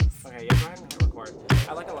Okay, yeah, go ahead and hit record.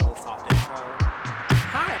 I like a little soft intro.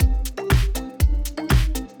 Hi!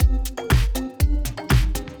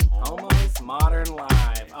 Almost Modern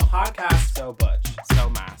Live. A podcast so butch, so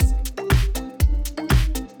mask.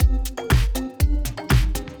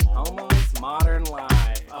 Almost Modern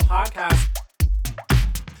Live. A podcast.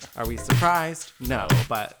 Are we surprised? No,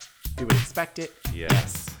 but do we expect it?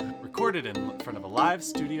 Yes. Recorded in front of a live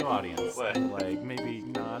studio audience. What? Like, maybe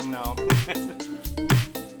not. No.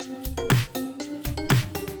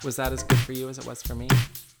 Was that as good for you as it was for me?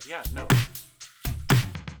 Yeah, no.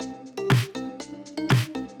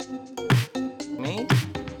 Me?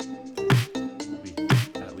 Maybe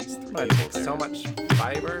at least 3 I people take there. so much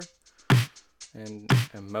fiber and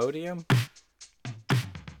Imodium.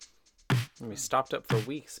 We stopped up for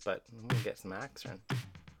weeks, but I'm gonna get some Axirin.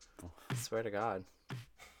 I swear to God.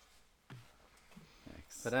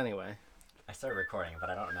 Yikes. But anyway. I started recording, but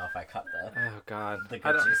I don't know if I cut Oh God. the I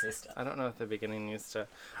good don't, juicy stuff. I don't know if the beginning needs to.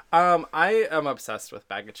 I am obsessed with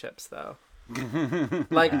Bag of Chips though.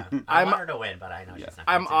 Like I I'm want her to win, but I know she's not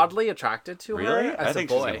I'm going to. oddly attracted to Really? her as I think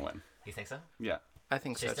a she's boy. gonna win. You think so? Yeah. I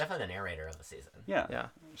think She's so. definitely the narrator of the season. Yeah. Yeah.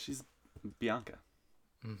 She's Bianca.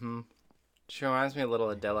 Mm-hmm. She reminds me a little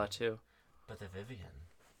of Adela too. But the Vivian.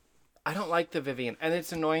 I don't like the Vivian, and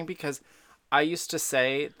it's annoying because I used to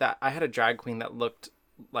say that I had a drag queen that looked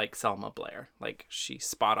like Selma Blair. Like, she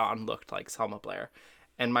spot on looked like Selma Blair.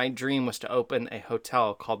 And my dream was to open a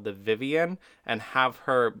hotel called the Vivian and have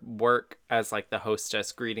her work as, like, the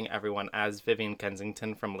hostess, greeting everyone as Vivian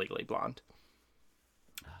Kensington from Legally Blonde.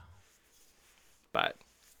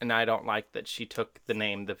 And I don't like that she took the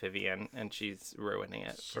name The Vivian and she's ruining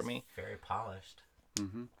it for She's me. very polished.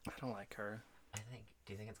 Mm-hmm. I don't like her.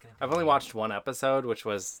 Do you think it's going to be... I've only watched one episode, which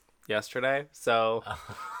was yesterday, so...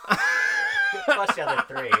 Watch the other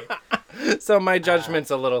three. So my judgment's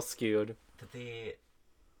a little skewed. Did the...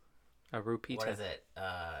 A Rupita. What is it?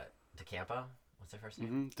 DeCampo? What's her first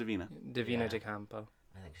name? Mm-hmm. Davina. Davina Yeah. De Campo.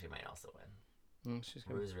 I think she might also win. She's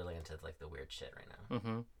good. Rue's really into, like, the weird shit right now.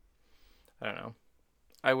 Mm-hmm. I don't know.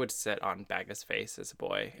 I would sit on Bagga's face as a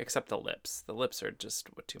boy, except the lips. The lips are just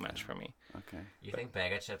too much for me. Okay. You think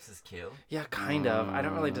Bag of Chips is cute? Yeah, kind of. I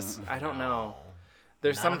don't really I don't know. No.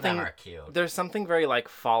 There's None of them something. are cute. There's something very like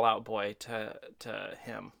Fallout Boy to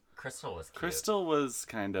him. Crystal was cute. Crystal was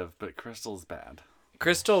kind of, but Crystal's bad.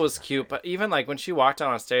 Crystal was cute, but even like when she walked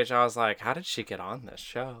out on stage, I was like, how did she get on this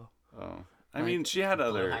show? Oh. I mean, she had Blue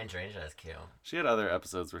other. Hydrangea is cute. She had other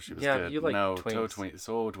episodes where she was Yeah, good. you like no, twinks.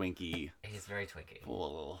 so twinky. He's very twinky.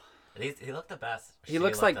 Ugh. He looked the best. He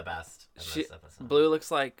looks like the best in She, this episode. Blue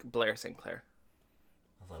looks like Blair Sinclair,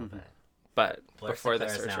 A little bit. but Blair before the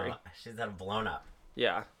Sinclair's surgery. now, she's had blown up.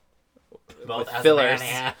 Yeah. Both With as fillers. a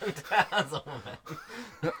man and as a woman.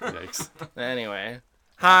 Yikes. Anyway,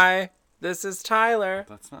 hi, this is Tyler.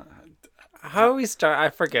 That's not. How do we start? I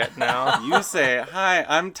forget now. You say, hi,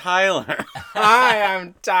 I'm Tyler. Hi,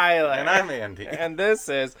 I'm Tyler. And I'm Andy. And this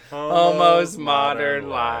is Almost Modern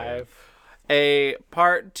Live, a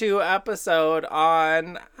part 2 episode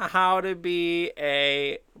on how to be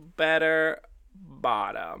a better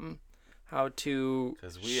bottom. How to,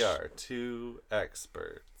 Because we are two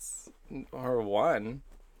experts. or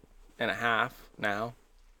 1.5 now. How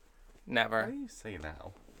Never. do you say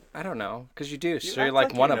now? I don't know, because you do. So act you're like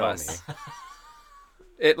like one you of know us. me.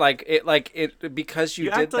 It because you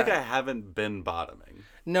You did act like that. I haven't been bottoming.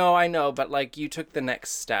 No, I know, but like you took the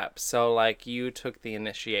next step. So like you took the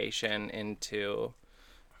initiation into,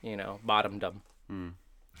 bottomdom.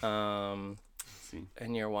 See.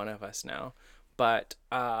 And you're one of us now. But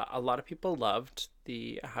a lot of people loved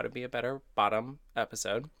the How to Be a Better Bottom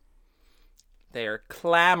episode. They are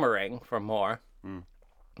clamoring for more.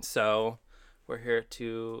 So we're here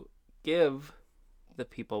to give the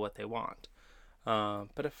people what they want.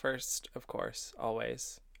 But at first, of course,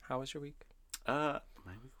 always, how was your week? My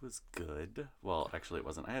week was good. Well, actually, it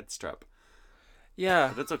wasn't. I had strep,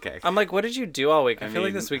 Yeah. but it's okay. I'm like, what did you do all week? I feel like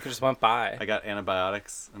mean, this week just went by. I got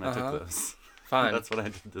antibiotics, and I Uh-huh. took those. Fun. That's what I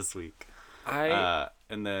did this week. I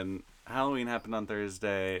And then Halloween happened on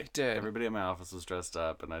Thursday. It did. Everybody at my office was dressed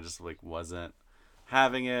up, and I just wasn't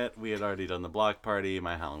having it. We had already done the block party.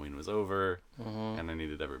 My Halloween was over, and I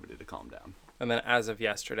needed everybody to calm down. and then as of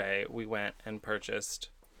yesterday, we went and purchased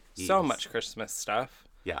so Yes. much Christmas stuff.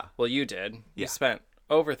 Yeah, Well, you did. You Yeah. spent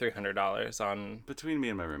over $300 on between me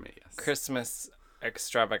and my roommate, yes. Christmas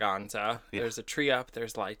extravaganza. Yeah. There's a tree up,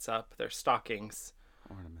 there's lights up, there's stockings,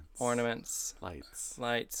 ornaments,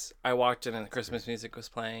 lights. I walked in and the Christmas music was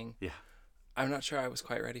playing. Yeah, I'm not sure I was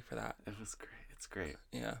quite ready for that. it was great. It's great.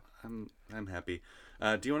 Yeah. I'm happy.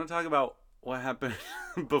 Do you want to talk about what happened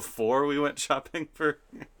before we went shopping for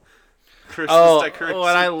Oh, decorations.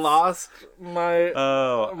 when I lost my...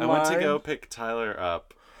 Oh, I went to go mine? pick Tyler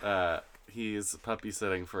up. He's puppy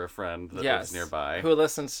sitting for a friend that lives nearby. Who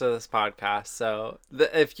listens to this podcast. So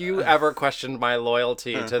if you ever questioned my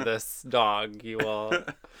loyalty to this dog, you will...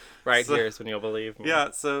 here's when you'll believe me.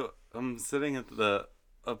 Yeah, so I'm sitting at the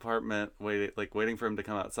apartment waiting for him to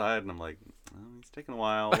come outside, and I'm like, oh, he's taking a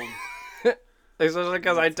while. Especially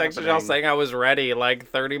because I texted y'all saying I was ready like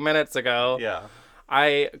 30 minutes ago. Yeah.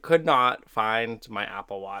 I could not find my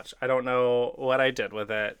Apple Watch. I don't know what I did with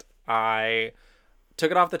it. I took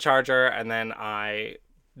it off the charger, and then I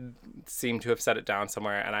seemed to have set it down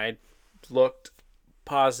somewhere, and I looked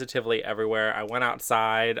positively everywhere. I went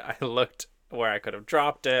outside. I looked where I could have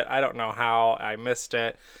dropped it. I don't know how I missed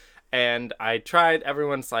it. And I tried.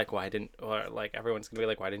 Everyone's like, everyone's gonna be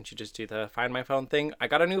like, why didn't you just do the Find My Phone thing? I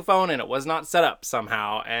got a new phone and it was not set up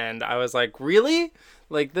somehow. And I was like, really?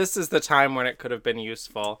 Like, this is the time when it could have been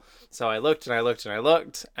useful. So I looked and I looked and I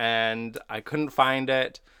looked and I couldn't find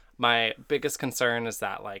it. My biggest concern is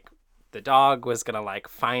that, like, the dog was gonna, like,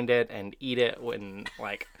 find it and eat it and,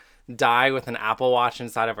 like, die with an Apple Watch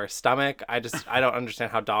inside of her stomach. I don't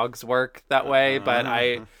understand how dogs work that way, but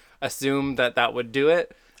I assumed that would do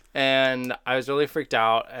it. And I was really freaked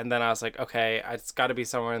out. And then I was like, okay, it's got to be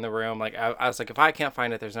somewhere in the room. Like, I was like, if I can't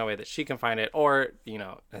find it, there's no way that she can find it. Or,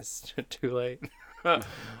 it's too late.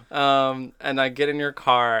 And I get in your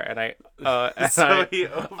car and I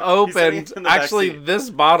opened actually this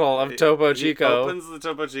bottle of Topo Chico. He opens the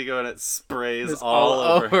Topo Chico and it sprays all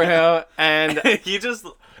over him. And he just,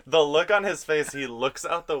 the look on his face, he looks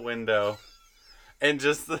out the window and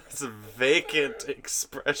just this vacant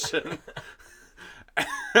expression.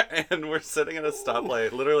 And we're sitting at a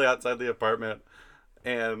stoplight, literally outside the apartment,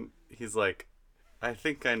 and he's like, I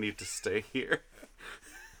think I need to stay here.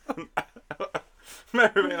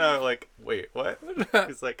 Mary and I were like, wait, what?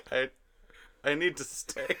 He's like, I need to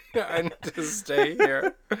stay. I need to stay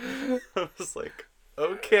here. I was like,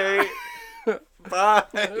 okay, bye.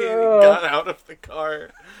 And he got out of the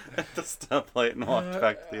car at the stoplight and walked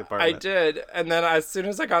back to the apartment. I did, and then as soon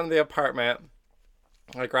as I got in the apartment,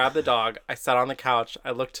 I grabbed the dog, I sat on the couch,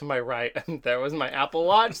 I looked to my right, and there was my Apple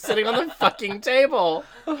Watch sitting on the fucking table.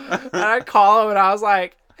 And I called him, and I was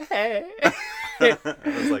like, hey. I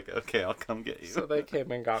was like, okay, I'll come get you. So they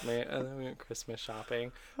came and got me, and then we went Christmas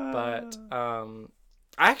shopping. But I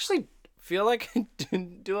actually feel like I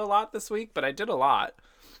didn't do a lot this week, but I did a lot.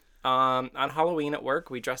 On Halloween at work,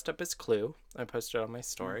 we dressed up as Clue. I posted it on my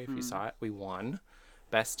story if you saw it. We won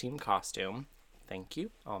Best Team Costume. Thank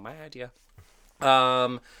you. All my idea.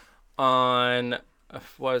 On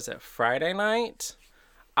what was it, Friday night,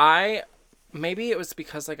 maybe it was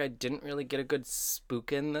because like I didn't really get a good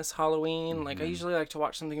spook in this Halloween. Like I usually like to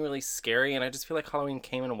watch something really scary, and I just feel like Halloween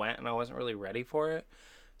came and went and I wasn't really ready for it.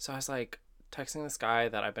 So I was like texting this guy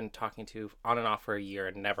that I've been talking to on and off for a year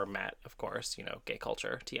and never met, of course, gay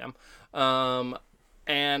culture, TM.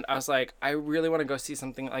 And I was like, I really want to go see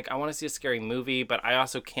something, like I want to see a scary movie, but I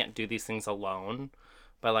also can't do these things alone.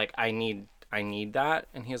 But like I need that.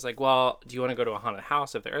 And he was like, well, do you want to go to a haunted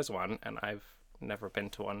house if there is one? And I've never been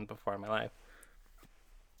to one before in my life.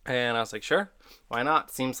 And I was like, sure, why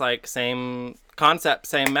not? Seems like same concept,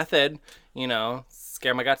 same method,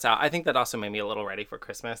 scare my guts out. I think that also made me a little ready for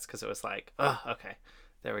Christmas because it was like, oh, okay,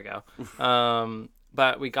 there we go.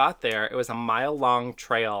 But we got there. It was a mile-long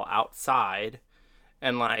trail outside.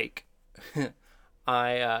 And like, it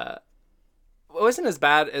wasn't as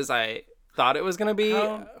bad as I thought it was going to be.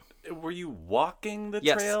 Were you walking the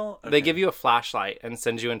trail? Okay. They give you a flashlight and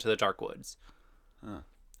send you into the dark woods. Huh.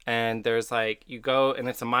 And there's like, you go and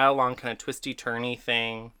it's a mile long kind of twisty turny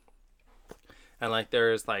thing. And like,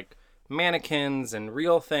 there's like mannequins and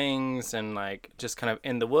real things and like just kind of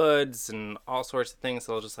in the woods and all sorts of things.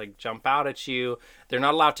 They'll just like jump out at you. They're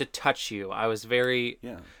not allowed to touch you. I was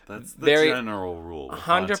that's the general rule.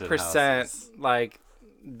 100% like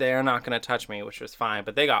they're not going to touch me, which was fine,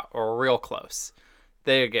 but they got real close.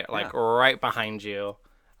 They get like right behind you.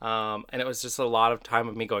 And it was just a lot of time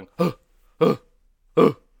of me going,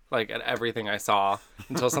 like at everything I saw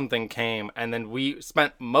until something came. And then we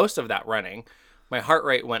spent most of that running. My heart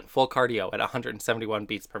rate went full cardio at 171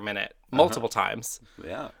 beats per minute multiple times.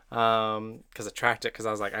 Yeah. Because I tracked it because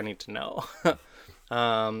I was like, I need to know.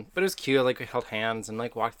 But it was cute. Like we held hands and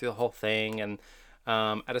like walked through the whole thing. And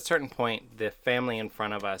at a certain point, the family in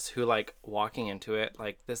front of us who like walking into it,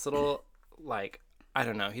 like this little like, I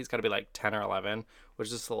don't know, he's got to be like 10 or 11, which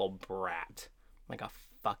is just a little brat, like a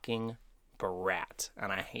fucking brat.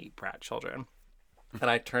 And I hate brat children. And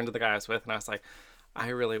I turned to the guy I was with and I was like, I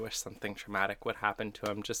really wish something traumatic would happen to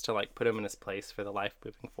him just to like put him in his place for the life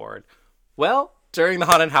moving forward. Well, during the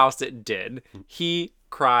haunted house, it did. He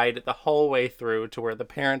cried the whole way through to where the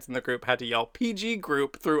parents in the group had to yell PG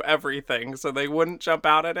group through everything so they wouldn't jump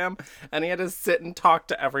out at him, and he had to sit and talk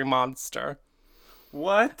to every monster.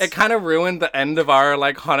 What? It kind of ruined the end of our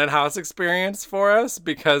like haunted house experience for us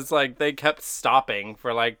because like they kept stopping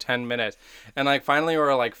for like 10 minutes, and like finally we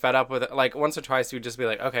were like fed up with it. Like once or twice we'd just be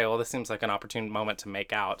like, okay, well this seems like an opportune moment to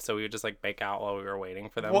make out, so we would just like make out while we were waiting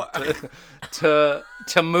for them to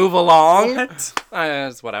move along. What?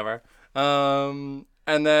 It's whatever. And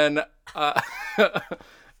then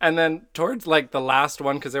and then towards like the last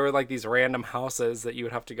one, because there were like these random houses that you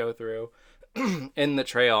would have to go through in the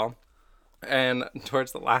trail. And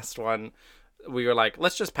towards the last one, we were like,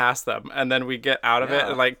 let's just pass them. And then we get out of it.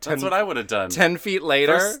 And like 10, that's what I would have done. 10 feet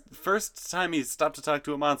later. First time he stopped to talk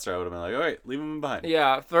to a monster, I would have been like, all right, leave him behind.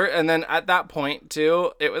 Yeah. And then at that point,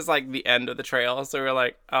 too, it was like the end of the trail. So we were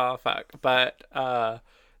like, oh, fuck. But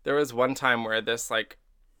there was one time where this like,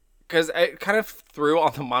 because it kind of threw all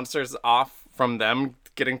the monsters off from them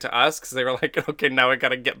getting to us, because they were like, okay, now we got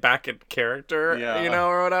to get back in character, you know,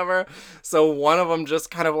 or whatever. So one of them just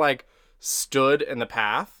kind of like stood in the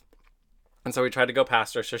path, and so we tried to go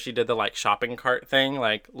past her, so she did the like shopping cart thing,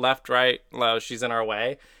 like left, right, low, she's in our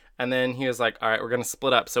way. And then he was like, all right, we're gonna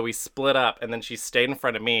split up. So we split up, and then she stayed in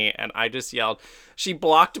front of me, and I just yelled, she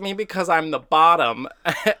blocked me because I'm the bottom.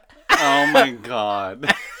 Oh my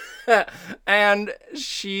god. And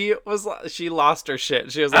she lost her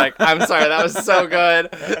shit. She was like, I'm sorry, that was so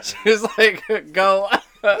good. She was like, go.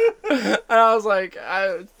 And I was like,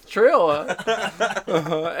 true.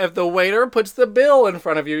 If the waiter puts the bill in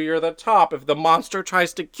front of you, you're the top. If the monster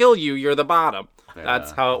tries to kill you, you're the bottom. Yeah,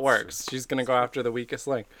 that's how it works. She's gonna go after the weakest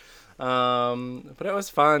link. But it was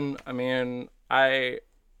fun. I mean, I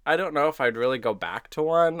don't know if I'd really go back to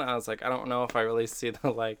one. I was like, I don't know if I really see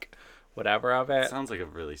the like whatever of it. Sounds like a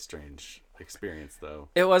really strange experience, though.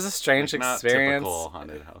 It was a strange experience. Not typical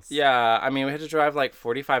haunted house. Yeah, I mean, we had to drive like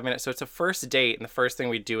 45 minutes. So it's a first date, and the first thing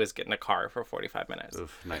we do is get in a car for 45 minutes.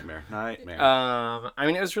 Oof, nightmare. I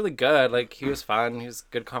mean, it was really good. Like, he was fun. He was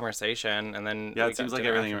good conversation, and then it seems like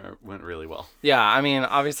everything went really well. Yeah, I mean,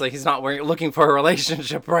 obviously he's not looking for a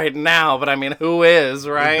relationship right now, but I mean, who is,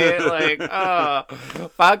 right? Like, oh,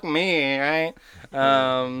 fuck me, right?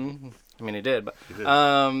 I mean, he did, but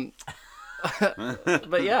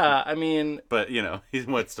but yeah, I mean, but you know, he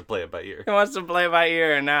wants to play it by ear. He wants to play it by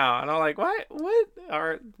ear now, and I'm like,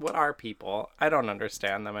 what are people? I don't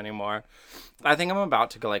understand them anymore. I think I'm about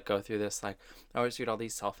to go through this. Like, I always read all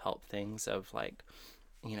these self-help things of like,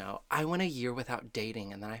 you know, I went a year without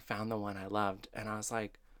dating, and then I found the one I loved, and I was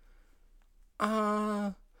like,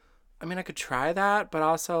 I mean, I could try that, but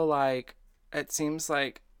also like, it seems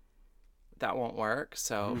like that won't work.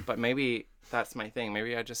 So, but maybe that's my thing.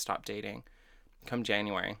 Maybe I just stop dating come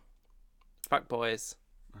January. Fuck boys.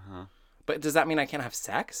 Uh-huh. But does that mean I can't have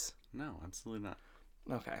sex? No, absolutely not.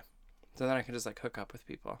 Okay. So then I can just like hook up with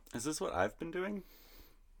people. Is this what I've been doing?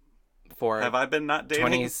 Have I been not dating?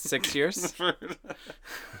 26 years?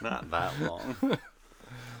 Not that long.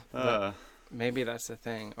 Maybe that's the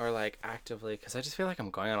thing. Or like actively, because I just feel like I'm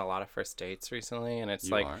going on a lot of first dates recently, and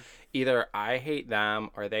it's either I hate them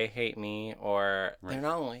or they hate me, or they're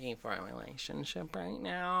not looking for a relationship right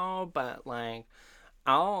now, but like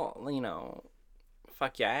I'll, you know,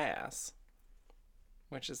 fuck your ass,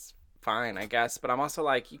 which is fine, I guess. But I'm also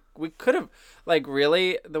like, we could have, like,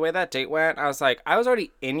 really, the way that date went, I was like, I was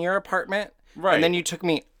already in your apartment, right? And then you took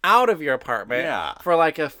me out of your apartment for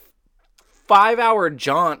like a 5-hour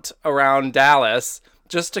jaunt around Dallas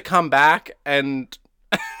just to come back and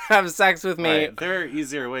have sex with me. Right. There are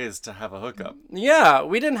easier ways to have a hookup. Yeah,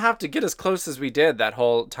 we didn't have to get as close as we did that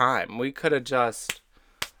whole time. We could have just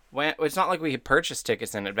went. It's not like we had purchased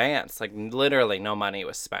tickets in advance. Like, literally no money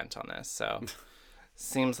was spent on this. So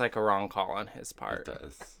seems like a wrong call on his part. It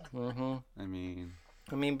does. Mm-hmm.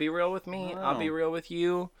 I mean, be real with me. I'll be real with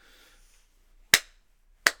you.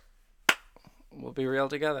 We'll be real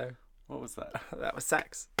together. What was that? That was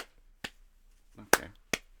sex. Okay.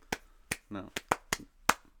 No.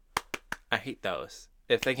 I hate those.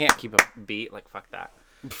 If they can't keep a beat, like, fuck that.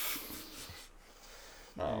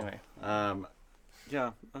 Anyway.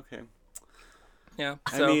 Yeah, okay. Yeah.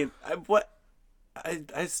 So, I mean,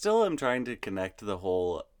 I still am trying to connect the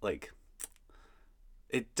whole, like,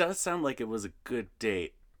 it does sound like it was a good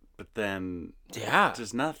date, but then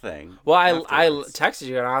just nothing. Well, I texted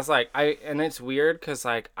you and I was like, and it's weird because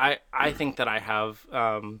like I think that I have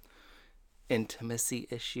intimacy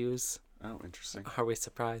issues. Oh, interesting. Are we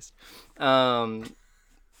surprised?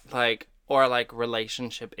 Like, or like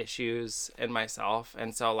relationship issues in myself,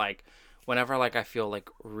 and so like whenever like I feel like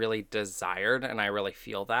really desired and I really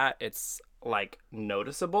feel that, it's like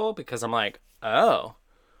noticeable because I'm like, oh,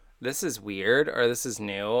 this is weird or this is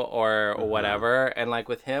new or whatever. And like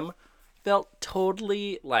with him, felt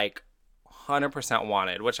totally like 100%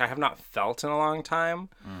 wanted, which I have not felt in a long time.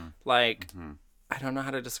 Like, I don't know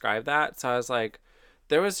how to describe that. So I was like,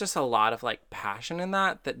 there was just a lot of like passion in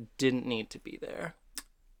that didn't need to be there.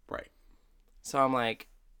 Right. So I'm like,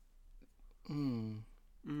 I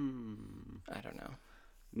don't know.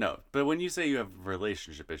 No, but when you say you have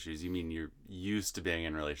relationship issues, you mean you're used to being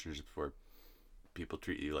in relationships where people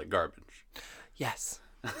treat you like garbage. Yes.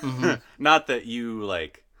 Not that you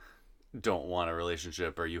like don't want a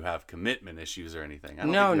relationship or you have commitment issues or anything. I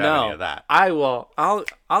don't think you have any of that. I will.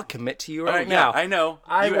 I'll commit to you right now. I know.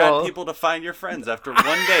 You will. add people to find your friends after one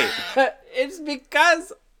date. It's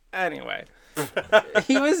because anyway.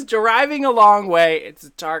 He was driving a long way. It's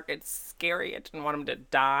dark. It's scary. I didn't want him to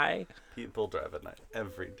die. People drive at night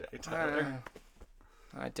every day, Tyler.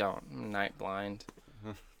 I don't. I'm night blind.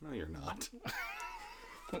 No, you're not.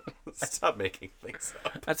 Stop making things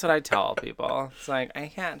up. That's what I tell people. It's like, I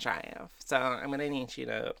can't drive, so I'm going to need you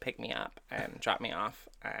to pick me up and drop me off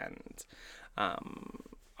and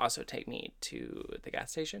also take me to the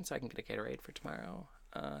gas station so I can get a Gatorade for tomorrow.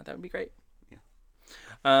 That would be great. Yeah.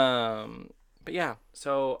 But yeah,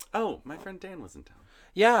 so... Oh, my friend Dan was in town.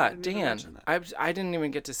 Yeah, Dan. I didn't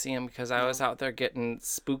even get to see him because I was out there getting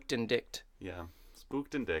spooked and dicked. Yeah,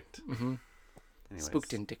 spooked and dicked. Mm-hmm.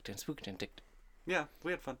 Spooked and dicked. Yeah,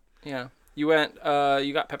 we had fun. Yeah. You went,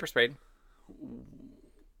 you got pepper sprayed.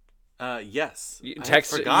 Yes. I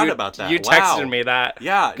forgot about that. You texted me that.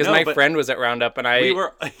 Yeah. Because my friend was at Roundup and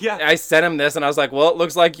I sent him this and I was like, well, it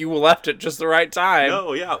looks like you left at just the right time.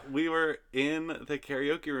 No, yeah. We were in the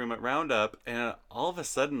karaoke room at Roundup and all of a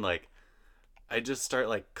sudden, like, I just start,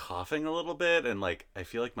 like, coughing a little bit and, like, I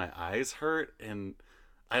feel like my eyes hurt and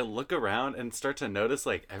I look around and start to notice,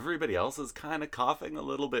 like, everybody else is kind of coughing a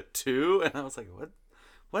little bit too. And I was like,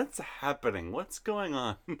 what's happening? What's going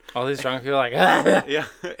on? All these drunk people are like, ah. Yeah.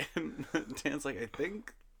 And Dan's like, I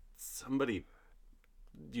think somebody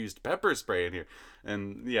used pepper spray in here.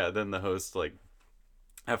 And yeah, then the host, like,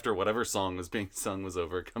 after whatever song was being sung was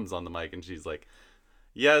over, comes on the mic and she's like,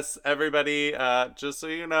 yes, everybody, just so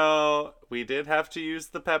you know, we did have to use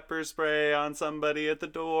the pepper spray on somebody at the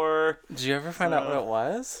door. Did you ever find out what it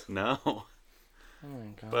was? No. Oh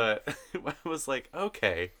my God. But I was like,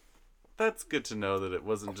 okay, that's good to know that it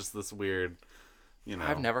wasn't just this weird, you know.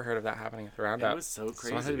 I've never heard of that happening at the Roundup. It was so crazy.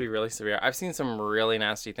 So it had to be really severe. I've seen some really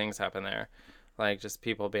nasty things happen there. Like, just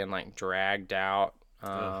people being, like, dragged out.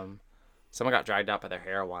 Someone got dragged out by their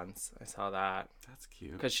hair once. I saw that. That's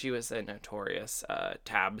cute. Because she was a notorious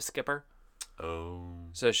tab skipper. Oh.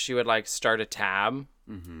 So she would, like, start a tab.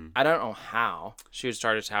 Mm-hmm. I don't know how. She would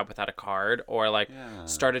start a tab without a card. Or, like,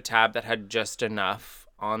 start a tab that had just enough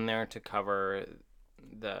on there to cover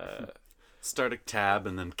the... Start a tab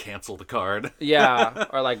and then cancel the card. Yeah.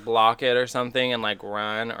 Or, like, block it or something and, like,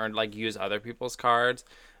 run. Or, like, use other people's cards.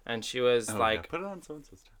 And she was, like... Yeah. Put it on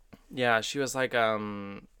so-and-so's tab. Yeah, she was like a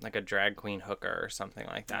drag queen hooker or something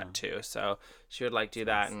like that too. So she would like do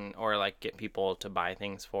that or like get people to buy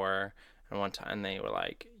things for her. And one time they were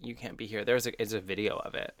like, "You can't be here." It's a video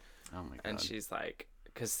of it. Oh my God! And she's like,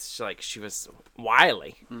 because she was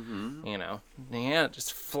wily, you know, yeah,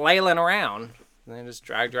 just flailing around. And they just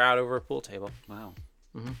dragged her out over a pool table. Wow.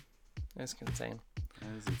 It's insane.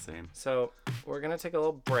 That is insane. So we're gonna take a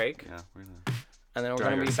little break. Yeah, we're gonna. And then we're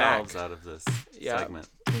going to be back. Out of this segment.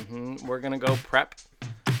 Mm-hmm. We're going to go prep.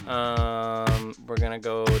 We're going to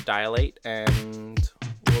go dilate. And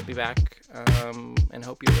we'll be back. And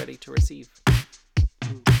hope you're ready to receive.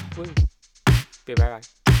 Woo. Be right back.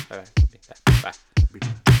 Bye-bye. Be back. Bye.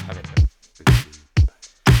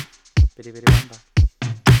 Bitty bitty bamba.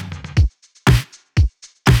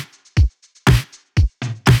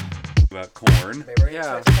 About corn.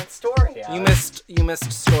 Yeah. Story. You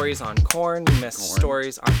missed stories on corn. You missed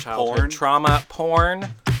stories on childhood trauma. Porn.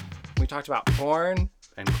 We talked about porn.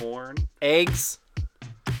 And corn. Eggs.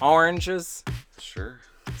 Oranges. Sure.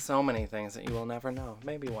 So many things that you will never know.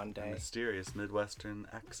 Maybe one day. A mysterious Midwestern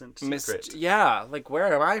accent secret. Yeah. Like,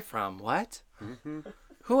 where am I from? What?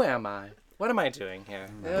 Who am I? What am I doing here?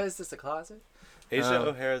 Is this a closet? Asia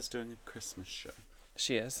O'Hara's doing a Christmas show.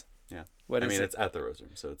 She is. Yeah. What is it? It's at the Rose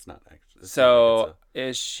Room, so it's not actually. So,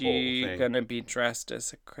 is she going to be dressed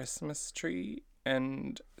as a Christmas tree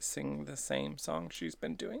and sing the same song she's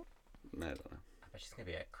been doing? I don't know. I bet she's going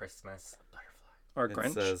to be a Christmas butterfly. Or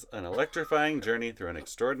Grinch? It says, an electrifying journey through an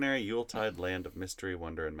extraordinary Yuletide land of mystery,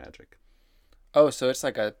 wonder, and magic. Oh, so it's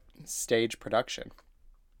like a stage production.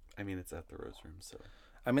 I mean, it's at the Rose Room, so.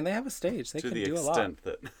 I mean, they have a stage. They can do a lot. To the extent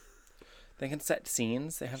that... They can set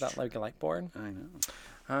scenes. They have that like light board. I know.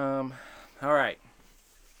 All right.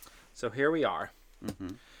 So here we are.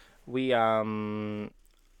 We are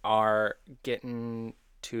getting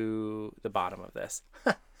to the bottom of this.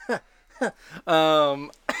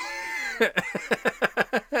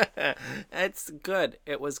 It's good.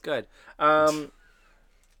 It was good. There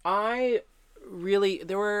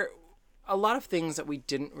were a lot of things that we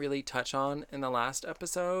didn't really touch on in the last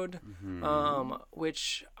episode,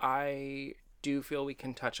 which I do feel we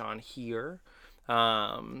can touch on here. We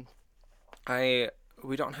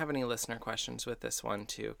don't have any listener questions with this one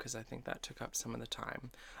too, because I think that took up some of the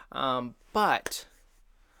time. But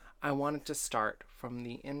I wanted to start from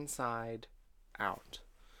the inside out.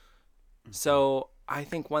 So I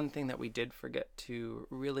think one thing that we did forget to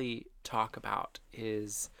really talk about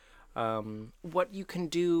is what you can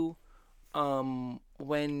do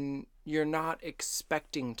when you're not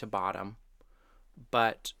expecting to bottom,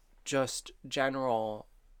 but just general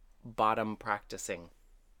bottom practicing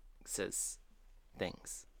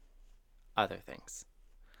things, other things.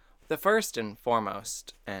 The first and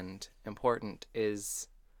foremost and important is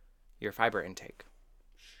your fiber intake,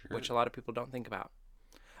 which a lot of people don't think about.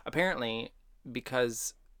 Apparently,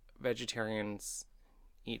 because vegetarians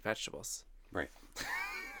eat vegetables. Right.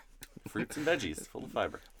 Fruits and veggies, full of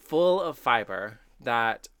fiber. Full of fiber,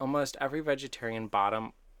 that almost every vegetarian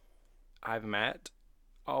bottom I've met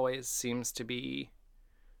always seems to be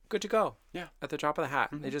good to go. Yeah. At the drop of the hat.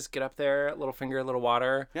 They just get up there, little finger, little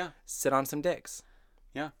water. Yeah. Sit on some dicks.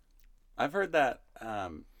 Yeah. I've heard that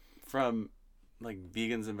from like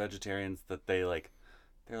vegans and vegetarians that they're like,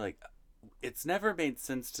 it's never made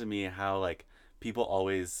sense to me how like people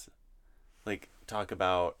always like talk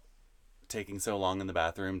about taking so long in the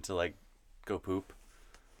bathroom to like go poop,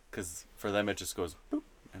 because for them it just goes boop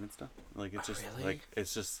and it's done. Like it's just really? like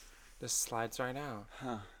it's just This slides right out.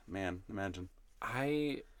 man, imagine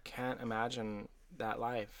I can't imagine that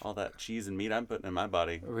life. all that cheese and meat I'm putting in my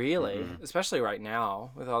body. Really? Especially right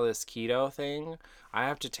now with all this keto thing.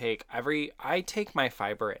 I take my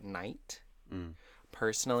fiber at night.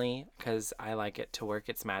 Personally, because I like it to work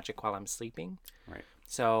its magic while I'm sleeping. Right.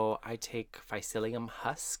 So I take Phycilium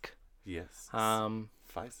husk. Yes. I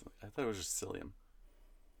I thought it was just psyllium.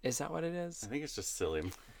 Is that what it is? I think it's just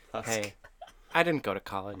psyllium. Husk. Hey, I didn't go to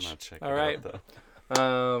college. I'm not checking all right. it out,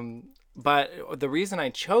 though. But the reason I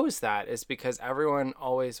chose that is because everyone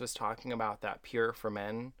always was talking about that Pure for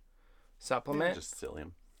Men supplement. Yeah, just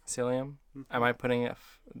psyllium. Psyllium? Am I putting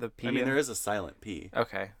the P I mean, in? there is a silent P.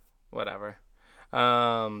 Okay, whatever.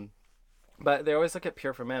 But they always look at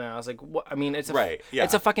Pure for Men, and I was like, "What?" I mean, it's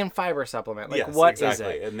a fucking fiber supplement. Like, yes, what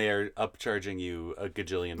exactly. is it? And they're upcharging you $1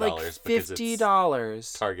 gajillion Like because $50.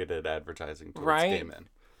 it's targeted advertising towards Right? gay men.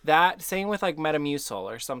 That same with like Metamucil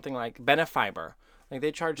or something like Benefiber. Like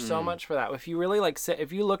they charge so much for that. If you really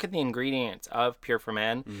if you look at the ingredients of Pure for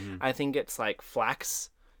Men, I think it's like flax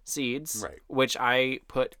seeds, Right. which I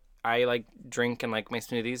like drink in like my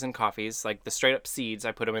smoothies and coffees, like the straight up seeds.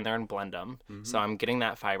 I put them in there and blend them, so I'm getting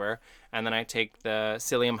that fiber. And then I take the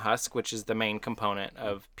psyllium husk, which is the main component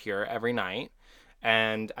of Pure, every night.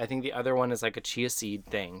 And I think the other one is like a chia seed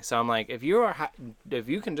thing. So I'm like, if you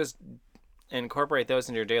can just incorporate those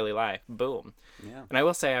into your daily life, boom. Yeah. And I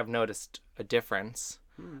will say I've noticed a difference.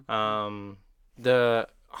 The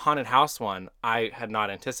haunted house one I had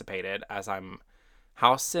not anticipated, as I'm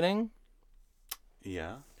house sitting.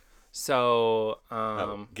 Yeah. So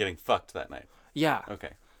Getting fucked that night. yeah.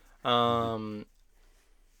 Okay.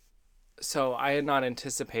 So I had not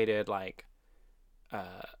anticipated like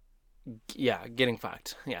getting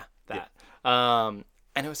fucked. Yeah, that. And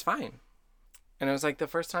it was fine. And it was like the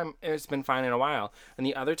first time it's been fine in a while. And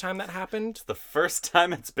the other time that happened, The first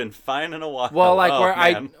time it's been fine in a while. well, like Oh,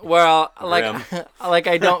 man. like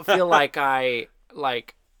I don't feel like I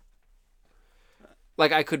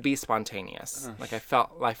could be spontaneous. Like I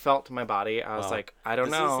felt my body. I was Wow. like, I don't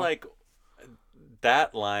know. This is like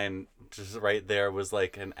that line just right there was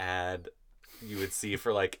like an ad you would see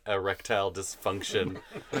for like erectile dysfunction,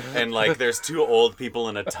 and like there's two old people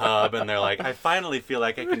in a tub and they're like, I finally feel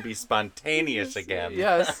like I can be spontaneous again.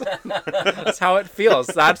 Yes, that's how it feels.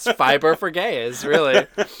 That's fiber for gays, really.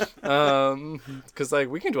 Because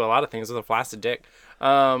like we can do a lot of things with a flaccid dick.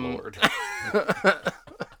 Lord.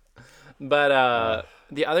 But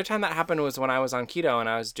the other time that happened was when I was on keto and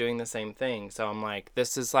I was doing the same thing. So I'm like,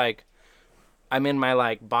 this is like, I'm in my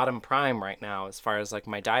like bottom prime right now as far as like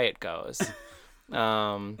my diet goes.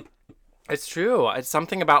 It's true. It's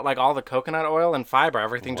something about like all the coconut oil and fiber.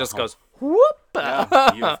 Everything just goes whoop.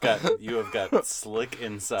 Yeah, you have got slick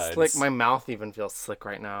insides. Slick. My mouth even feels slick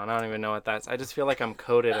right now, and I don't even know what that's. I just feel like I'm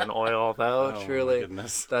coated in oil, though. Oh, Truly, my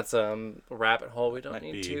goodness. that's a rabbit hole we don't Might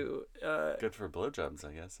need be to Good for blowjobs,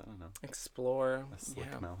 I guess. I don't know. explore. A slick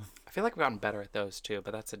Yeah, mouth. I feel like we've gotten better at those too,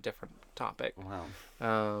 but that's a different topic. Wow.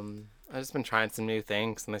 I've just been trying some new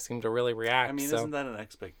things, and they seem to really react. I mean, so. isn't that an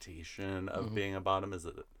expectation of being a bottom? Is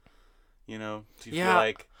it, do you Yeah, feel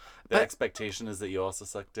like the but- expectation is that you also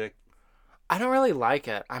suck dick? I don't really like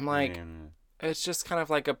it. I'm like, Mm. it's just kind of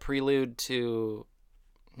like a prelude to,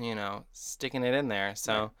 sticking it in there.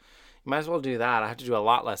 So Right. you might as well do that. I have to do a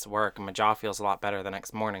lot less work, and my jaw feels a lot better the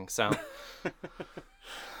next morning. So,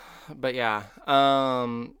 but yeah,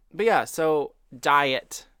 so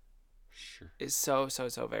diet Sure. is so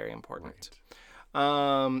very important. Right.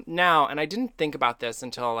 Now, and I didn't think about this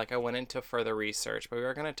until I went into further research, but we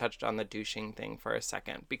were going to touch on the douching thing for a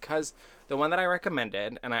second, because the one that I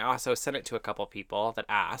recommended, and I also sent it to a couple people that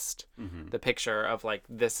asked, the picture of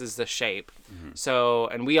this is the shape. So,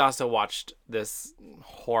 and we also watched this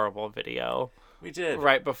horrible video We did.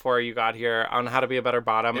 right before you got here on how to be a better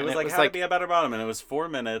bottom. It was and how to be a better bottom, and it was 4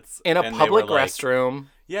 minutes. in a and they public were like- restroom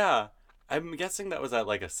Yeah. I'm guessing that was at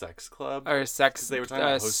a sex club. or sex They were talking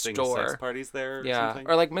about hosting store. sex parties there or Yeah, something.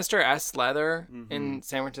 or Mr. S Leather in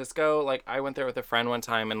San Francisco. I went there with a friend one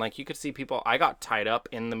time, and you could see people. I got tied up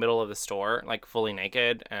in the middle of the store, fully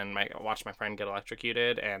naked, and watched my friend get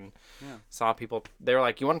electrocuted, and saw people. They were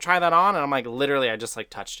like, "You want to try that on?" And I'm like, literally, I just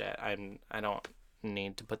touched it. I don't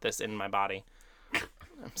need to put this in my body.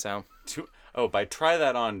 So By try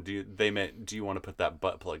that on, do you want to put that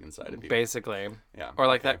butt plug inside of you? basically, Yeah. or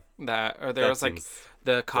okay. that, or there That was seems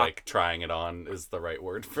the cock. like trying it on is the right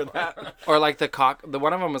word for that. Or the cock. The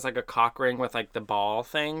one of them was a cock ring with the ball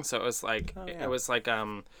thing. So it was yeah. it was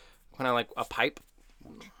kind of a pipe.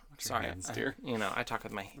 Sorry, hands, dear. I talk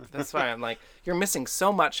with my. That's why I'm you're missing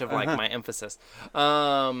so much of my emphasis.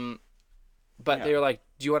 But Yeah. they were like,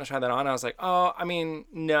 "Do you want to try that on?" I was like, "Oh, I mean,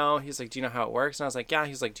 no." He's like, "Do you know how it works?" And I was like, "Yeah."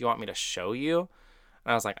 He's like, "Do you want me to show you?"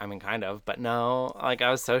 And I was like, "I mean, kind of, but no." I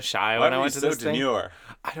was so shy Why when I were you went to so this thing. demure?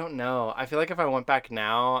 I don't know. I feel like if I went back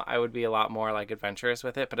now, I would be a lot more adventurous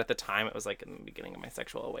with it. But at the time, it was in the beginning of my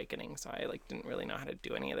sexual awakening, so I didn't really know how to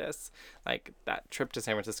do any of this. That trip to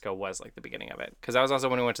San Francisco was the beginning of it, because I was also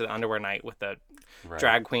when we went to the underwear night with the Right.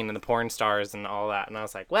 drag queen and the porn stars and all that, and I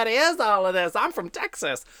was like, "What is all of this? I'm from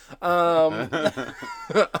Texas." I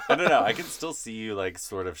don't know. I can still see you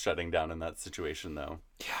sort of shutting down in that situation though.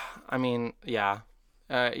 I mean, yeah.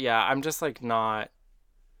 I'm just not.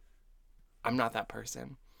 I'm not that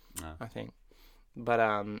person. No. I think, but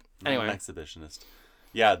I'm anyway. an exhibitionist.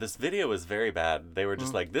 Yeah, this video was very bad. They were Mm.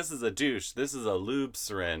 just this is a douche. This is a lube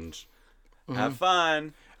syringe. Mm-hmm. Have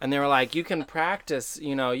fun. And they were like, you can practice,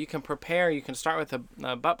 you can prepare, you can start with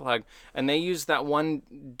a butt plug. And they used that one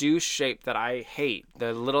douche shape that I hate,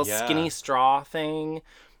 the little Yeah. skinny straw thing.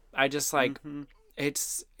 I just Mm-hmm.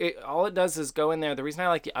 all it does is go in there. The reason I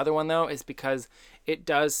like the other one though is because it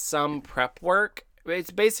does some prep work.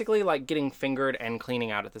 It's basically getting fingered and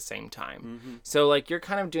cleaning out at the same time. Mm-hmm. So you're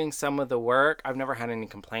kind of doing some of the work. I've never had any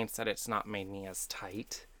complaints that it's not made me as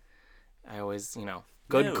tight. I always,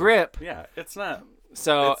 good No. grip. Yeah, it's not.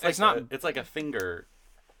 So it's not It's like a finger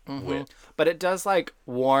width. but it does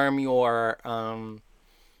warm your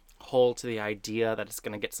hole to the idea that it's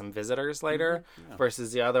going to get some visitors later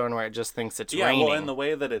versus the other one where it just thinks it's Yeah, raining. well, and the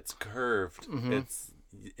way that it's curved, Mm-hmm.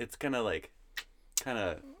 it's gonna kind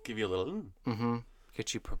of give you a little ooh.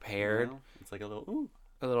 Get you prepared. It's like a little ooh.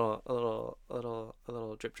 A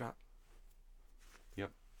little drip drop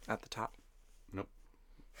Yep. at the top. Nope.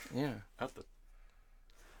 Yeah. Out the.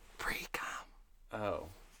 Pre-com. Oh.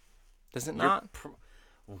 Does it You're not?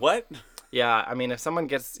 What? Yeah, I mean, if someone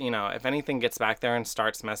gets, if anything gets back there and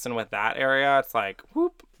starts messing with that area, it's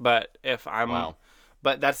whoop. But if I'm, Wow.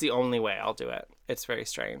 But that's the only way I'll do it. It's very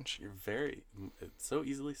strange. It's so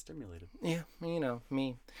easily stimulated. Yeah,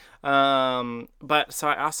 me. But so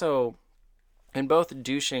I also, in both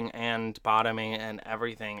douching and bottoming and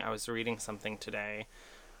everything, I was reading something today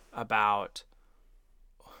about,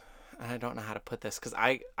 and I don't know how to put this because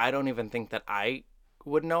I don't even think that I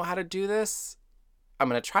would know how to do this. I'm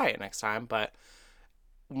going to try it next time, but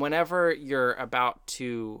whenever you're about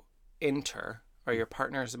to enter or your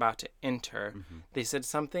partner is about to enter, they said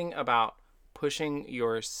something about pushing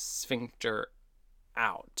your sphincter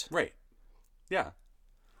out. Right. Yeah.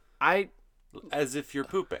 I As if you're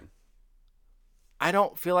pooping. I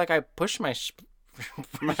don't feel like I push my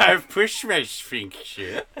I've pushed my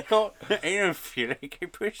sphincter. I don't feel like I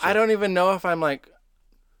pushed it. I don't even know if I'm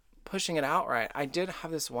pushing it out right. I did have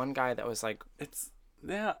this one guy that was It's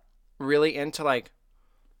yeah. really into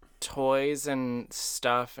toys and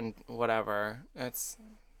stuff and whatever.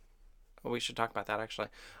 We should talk about that actually.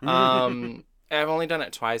 I've only done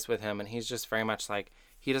it twice with him, and he's just very much like,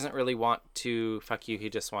 he doesn't really want to fuck you. He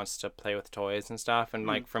just wants to play with toys and stuff. And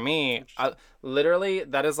like for me, literally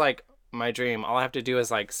that is like my dream. All I have to do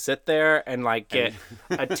is like sit there and like get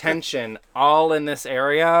attention all in this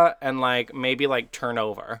area and like maybe like turn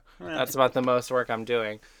over. That's about the most work I'm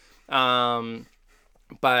doing.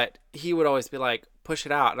 But he would always be like, push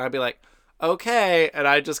it out. And I'd be like, okay. And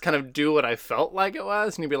I just kind of do what I felt like it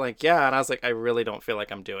was. And he'd be like, yeah. And I was like, I really don't feel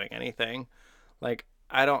like I'm doing anything. Like,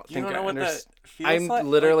 I don't think I understand. I'm like,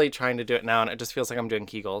 literally trying to do it now, and it just feels like I'm doing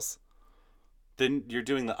Kegels. Then you're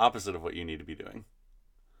doing the opposite of what you need to be doing.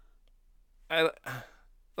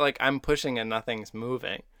 I'm pushing and nothing's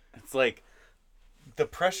moving. It's like the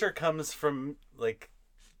pressure comes from like,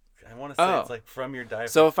 I want to say it's like from your diaphragm.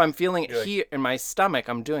 So if I'm feeling it here in my stomach,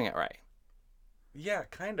 I'm doing it right. Yeah,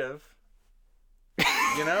 kind of.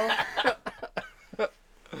 You know?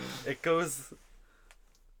 It goes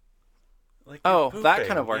like pooping, that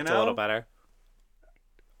kind of worked a little better.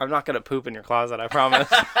 I'm not going to poop in your closet, I promise.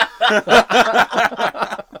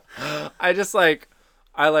 I just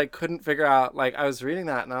I couldn't figure out, like, I was reading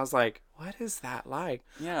that and I was like, what is that like?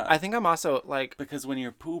 Yeah. I think I'm also like, because when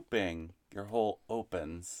you're pooping, your hole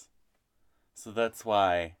opens. So that's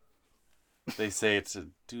why they say to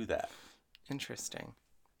do that. Interesting.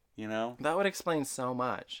 You know? That would explain so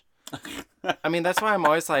much. I mean, that's why I'm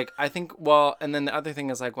always like, I think, well, and then the other thing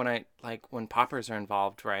is like when poppers are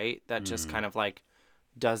involved, right? That just kind of like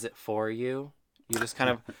does it for you. You just kind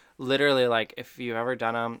of literally like, if you've ever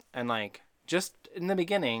done them and like just in the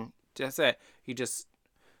beginning, that's it. You just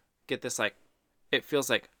get this like, it feels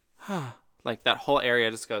like, like that whole area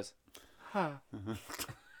just goes,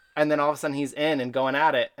 and then all of a sudden he's in and going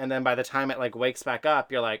at it. And then by the time it like wakes back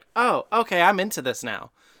up, you're like, oh, okay, I'm into this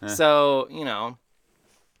now. So, you know,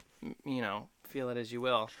 feel it as you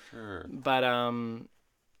will. Sure. But,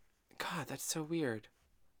 God, that's so weird.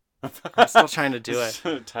 I'm still trying to do it.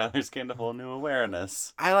 So Tyler's gained a whole new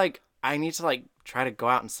awareness. I need to like try to go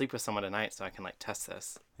out and sleep with someone tonight so I can like test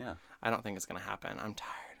this. Yeah. I don't think it's going to happen. I'm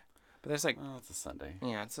tired. But there's like, well, it's a Sunday.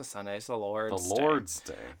 Yeah, it's a Sunday. It's the Lord's Day. The Lord's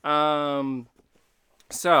Day.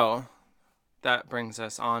 So that brings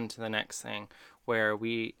us on to the next thing where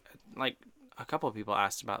we, like, a couple of people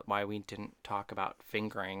asked about why we didn't talk about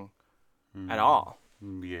fingering at all.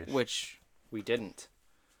 Yes. Which we didn't.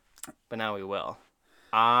 But now we will.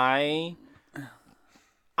 I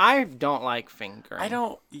don't like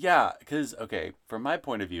fingering. Yeah, because, okay, from my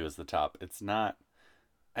point of view as the top, it's not,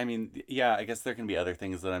 I mean, yeah, I guess there can be other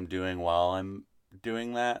things that I'm doing while I'm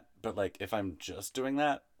doing that, but, like, if I'm just doing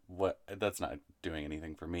that, that's not doing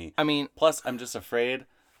anything for me. I mean... Plus, I'm just afraid,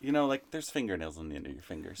 you know, like, there's fingernails on the end of your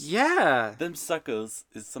fingers. Yeah. Them suckos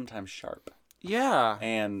is sometimes sharp. Yeah.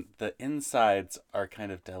 And the insides are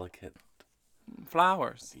kind of delicate.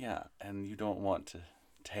 Flowers. Yeah, and you don't want to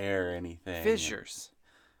tear anything. Fissures.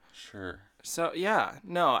 Sure. So, yeah.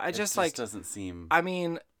 No, it just like... doesn't seem... I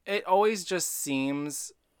mean, it always just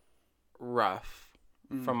seems rough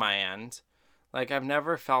from my end. Like, I've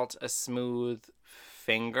never felt a smooth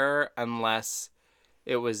finger unless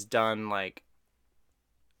it was done, like,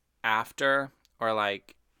 after or,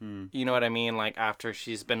 like, you know what I mean? Like, after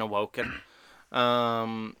she's been awoken.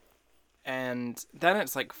 And then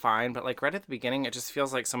it's, like, fine. But, like, right at the beginning, it just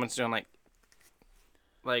feels like someone's doing,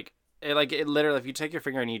 it literally, if you take your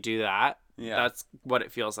finger and you do that, that's what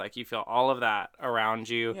it feels like. You feel all of that around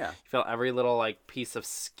you. Yeah. You feel every little, like, piece of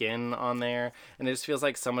skin on there. And it just feels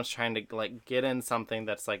like someone's trying to, like, get in something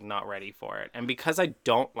that's, like, not ready for it. And because I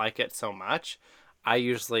don't like it so much, I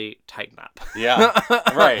usually tighten up. Yeah,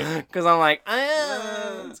 right. Because I'm like,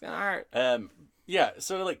 it's going to hurt. Yeah,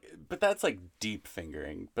 so, like, but that's, like, deep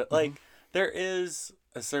fingering. But, like, there is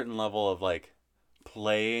a certain level of, like,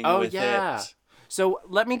 playing with it. So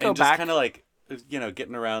let me go and back. Just kind of, like, you know,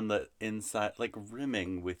 getting around the inside, like,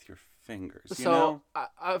 rimming with your fingers, you know?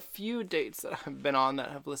 A few dates that I've been on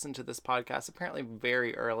that have listened to this podcast, apparently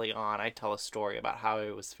very early on, I tell a story about how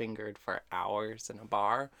I was fingered for hours in a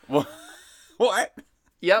bar. What?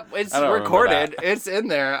 Yep, it's recorded. It's in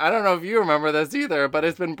there. I don't know if you remember this either, but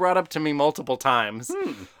it's been brought up to me multiple times.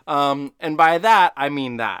 And by that, I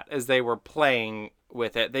mean that, as they were playing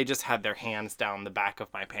with it, they just had their hands down the back of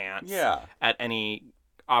my pants. Yeah. At any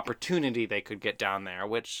opportunity they could get down there,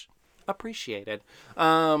 which appreciated.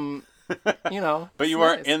 And You know. But you it's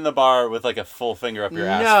weren't nice. in the bar with like a full finger up your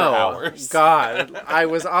ass No, for hours. God, I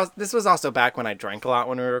was. This was also back when I drank a lot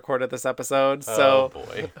when we recorded this episode. So Oh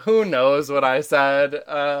boy. who knows what I said?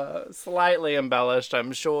 Slightly embellished,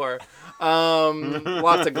 I'm sure.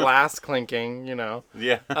 Lots of glass clinking, you know.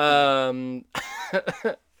 Yeah.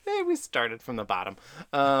 Hey, we started from the bottom.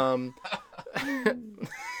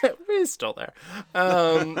 We're still there.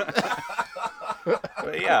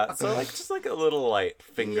 But yeah, so like just like a little light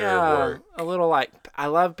finger Yeah, work. a little like I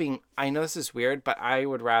love being. I know this is weird, but I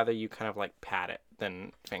would rather you kind of like pat it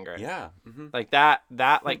than finger it. Yeah. Mm-hmm. Like that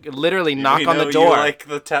like literally knock We on the know door. You like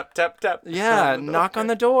the tap tap tap. Yeah, knock on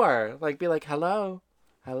the door. Like be like, hello,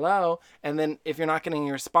 hello. And then if you're not getting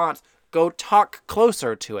a response, go talk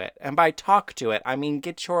closer to it. And by talk to it, I mean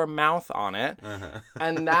get your mouth on it.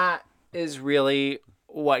 And that is really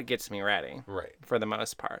what gets me ready. Right. For the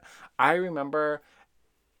most part. I remember,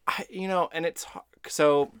 and it's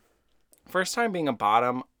so first time being a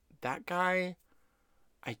bottom, that guy,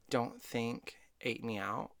 I don't think ate me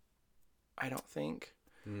out. I don't think.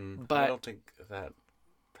 But I don't think that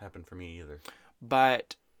happened for me either.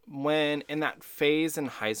 But when in that phase in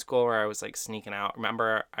high school where I was like sneaking out,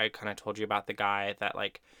 remember I kind of told you about the guy that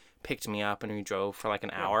like picked me up and we drove for like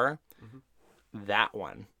an hour? Mm-hmm. That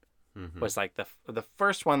one was like the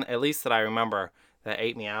first one, at least that I remember, that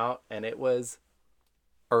ate me out, and it was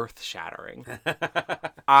earth shattering.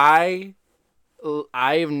 No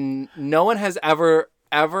one has ever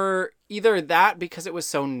either that because it was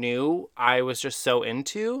so new, I was just so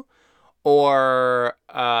into, or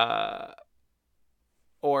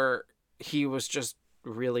he was just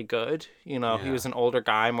really good. You know, he was an older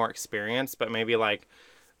guy, more experienced, but maybe like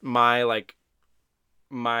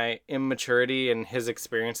my immaturity and his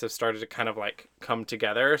experience have started to kind of like come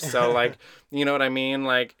together. So like, you know what I mean?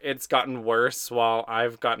 Like it's gotten worse while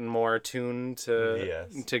I've gotten more attuned to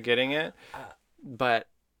getting it. But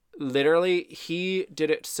literally he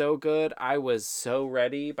did it so good. I was so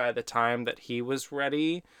ready by the time that he was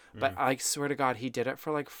ready. But I swear to God, he did it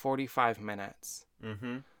for like 45 minutes.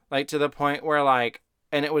 Mm-hmm. Like to the point where like,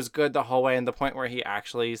 and it was good the whole way. And the point where he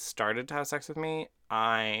actually started to have sex with me,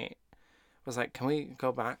 I was like, can we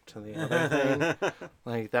go back to the other thing?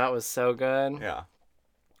 Like, that was so good. Yeah.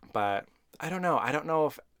 But I don't know. I don't know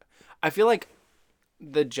if... I feel like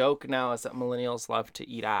the joke now is that millennials love to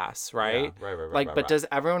eat ass, right? Yeah, right. Like, but does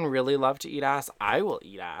everyone really love to eat ass? I will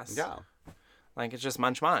eat ass. Yeah. Like, it's just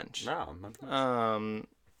munch munch. Yeah, munch.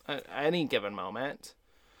 At any given moment.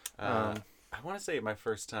 I want to say my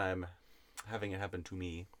first time having it happen to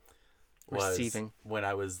me was Receiving. When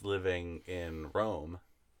I was living in Rome.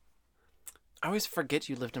 I always forget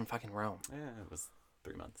you lived in fucking Rome. Yeah, it was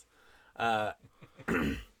 3 months.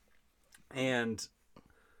 And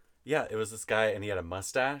yeah, it was this guy and he had a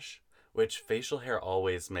mustache, which facial hair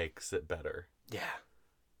always makes it better. Yeah.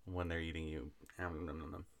 When they're eating you.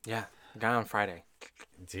 Yeah. Guy on Friday.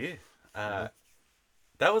 Dude. That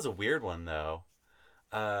was a weird one though.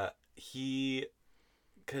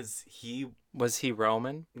 Was he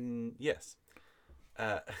Roman? Yes.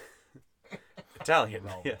 Italian,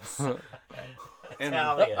 yes.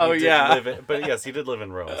 Italian. Oh, yeah. But yes, he did live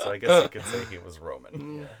in Rome, so I guess you could say he was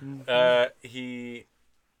Roman. He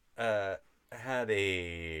had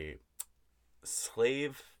a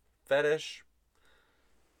slave fetish.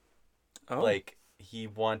 Oh. Like, he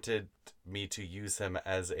wanted me to use him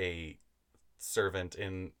as a servant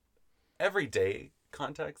in everyday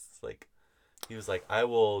contexts. Like, he was like, I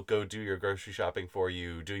will go do your grocery shopping for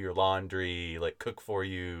you, do your laundry, like, cook for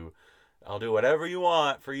you. I'll do whatever you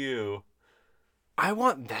want for you. I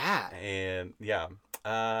want that. And yeah.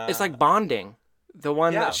 It's like Bonding. The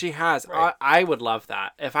one that she has. Right. I would love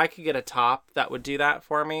that. If I could get a top that would do that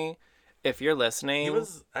for me, if you're listening. He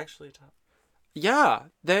was actually a top. Yeah.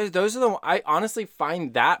 Those are I honestly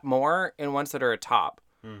find that more in ones that are a top.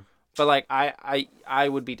 But like I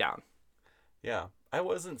would be down. Yeah. I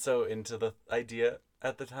wasn't so into the idea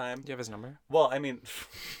at the time. Do you have his number? Well, I mean,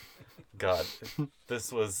 God,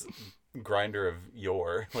 this was Grindr of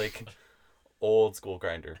yore, like old school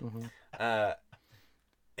Grindr. Mm-hmm.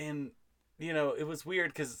 And, you know, it was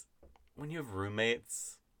weird because when you have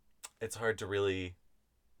roommates, it's hard to really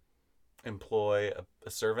employ a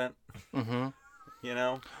servant, you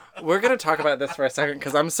know? We're going to talk about this for a second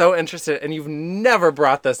because I'm so interested and you've never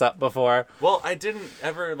brought this up before. Well, I didn't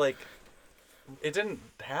ever, like, it didn't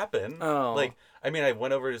happen. Oh. Like, I mean, I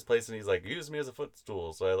went over to his place and he's like, use me as a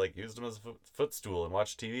footstool. So I like used him as a footstool and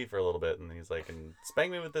watched TV for a little bit. And he's like, and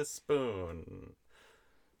spank me with this spoon.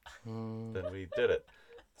 Then we did it.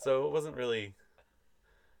 So it wasn't really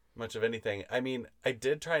much of anything. I mean, I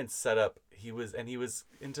did try and set up, he was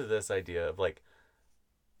into this idea of like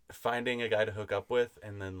finding a guy to hook up with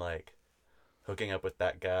and then like hooking up with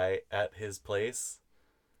that guy at his place,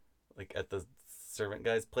 like at the servant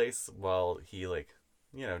guy's place, while he like,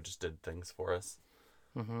 just did things for us.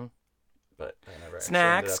 Mm-hmm. But that never actually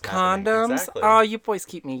Snacks, ended up happening. condoms. Exactly. Oh, you boys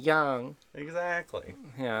keep me young. Exactly.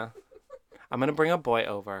 Yeah. I'm going to bring a boy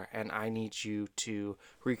over, and I need you to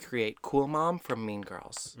recreate Cool Mom from Mean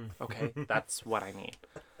Girls. Okay? That's what I need.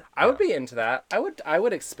 I would be into that. I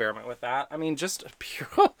would experiment with that. I mean, just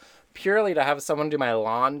purely to have someone do my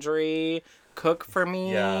laundry, cook for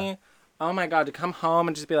me. Yeah. Oh my God, to come home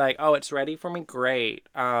and just be like, oh, it's ready for me? Great.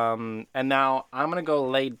 And now I'm going to go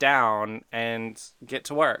lay down and get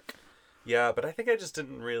to work. Yeah, but I think I just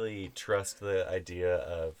didn't really trust the idea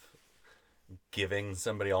of giving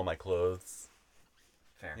somebody all my clothes,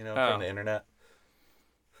 Fair. from the internet.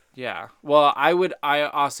 Yeah. Well, I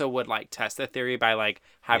also would like test the theory by like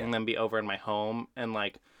having them be over in my home, and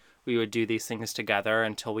like we would do these things together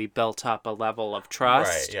until we built up a level of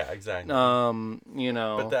trust. Right, yeah, exactly.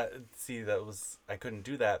 But I couldn't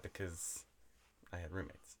do that because I had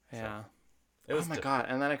roommates. Yeah. It was oh my God.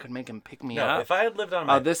 And then I could make him pick me No, up. if I had lived on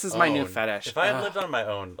my own... this is my new fetish. If I had lived on my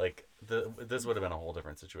own, like, this would have been a whole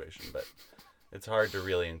different situation, but it's hard to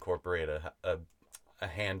really incorporate a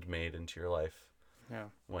handmaid into your life. Yeah.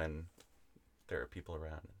 When there are people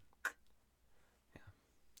around. Yeah.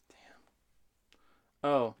 Damn.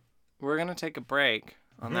 Oh, we're going to take a break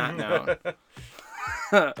on that note.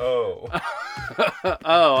 Oh.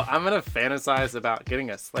 Oh, I'm going to fantasize about getting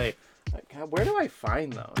a slave. Like, God, where do I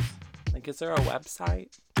find those? Like, is there a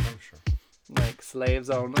website? I'm sure. Like, slaves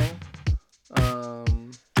only?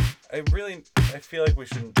 I feel like we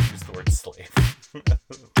shouldn't use the word slave.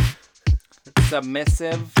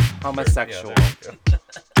 Submissive homosexual. Yeah,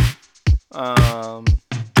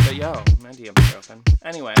 But yo, my DMs are open.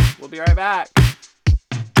 Anyway, we'll be right back.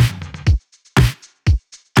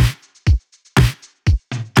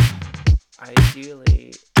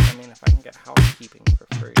 Ideally, I mean, if I can get housekeeping for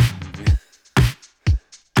free.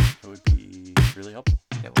 It would be really helpful.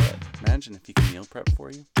 It would. Imagine if he could meal prep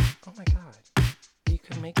for you. Oh my God. You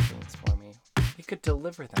could make things for me. You could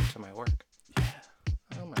deliver them to my work. Yeah.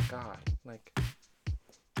 Oh my God. Like,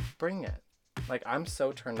 bring it. Like, I'm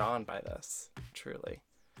so turned on by this. Truly.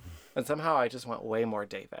 And somehow I just went way more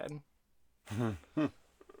David.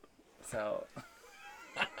 So.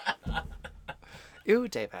 Ooh,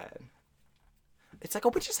 David. It's like a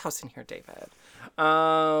witch's house in here, David.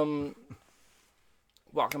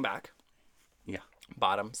 Welcome back. Yeah.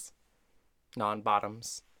 Bottoms.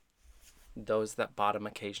 Non-bottoms. Those that bottom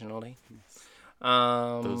occasionally.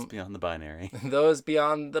 Those beyond the binary. Those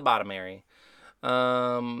beyond the bottomary.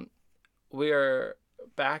 We are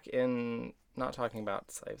back in not talking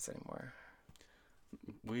about slaves anymore.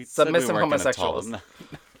 We Submissive said we weren't homosexuals. gonna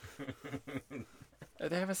tell them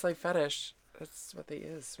They have a slave fetish. That's what they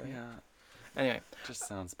is, that. right? Yeah. Anyway. Just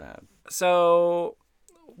sounds bad. So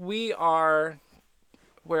we are...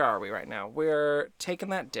 Where are we right now? We're taking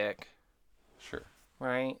that dick. Sure.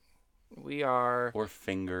 Right? We are... Or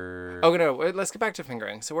finger... Oh, no. Let's get back to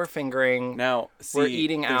fingering. So we're fingering. Now, see, we're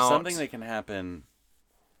eating there's out. something that can happen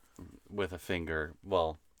with a finger.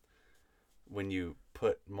 Well, when you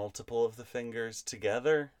put multiple of the fingers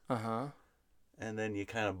together, Uh-huh. and then you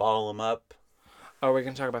kind of ball them up, Oh, we're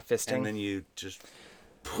going to talk about fisting? and then you just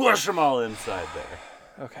push them all inside there.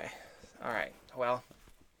 Okay. All right. Well,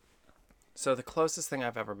 so the closest thing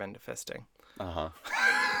I've ever been to fisting, Uh-huh.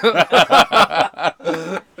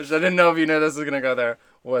 which I didn't know if you knew this was going to go there,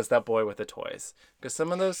 was that boy with the toys. Because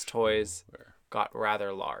some of those toys got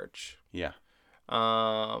rather large. Yeah.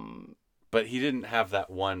 Um, But he didn't have that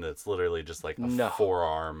one that's literally just like a No.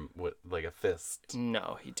 forearm with like a fist.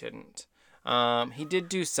 no, he didn't. He did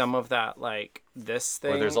do some of that, like, this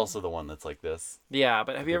thing. Or there's also the one that's like this. Yeah,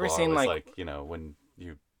 but have you ever People seen, always like... when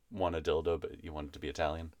you want a dildo, but you want it to be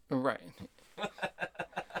Italian. Right.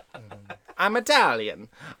 I'm Italian.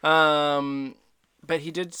 But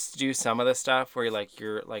he did do some of the stuff where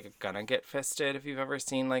you're gonna get fisted if you've ever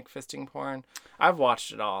seen like fisting porn. I've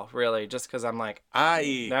watched it all, really, just because I'm like,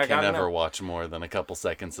 I I can gotta never know. watch more than a couple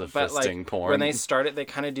seconds of but fisting like porn. when they start it, they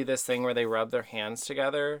kind of do this thing where they rub their hands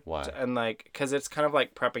together. Why? And like, because it's kind of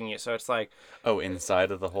like prepping you, so it's like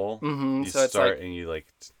inside of the hole? Mhm, You so it's start like- and you like,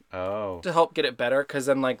 oh, to help get it better. Because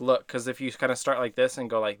then because if you kind of start like this and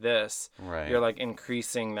go like this, right. you're like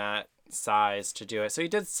increasing that size to do it. So he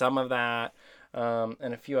did some of that.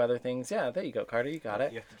 And a few other things. Yeah, there you go, Carter. You got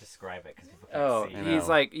it. You have to describe it because people can't Oh, see. I he's know.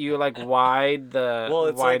 like you wide the. Well,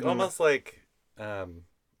 it's like widen- almost like,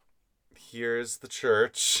 here's the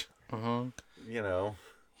church, Mhm. you know.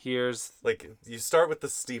 here's Like, you start with the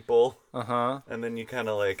steeple, uh-huh. and then you kind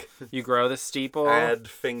of, like, You grow the steeple. add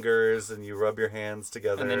fingers, and you rub your hands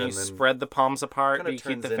together. And then you spread the palms apart, kinda but you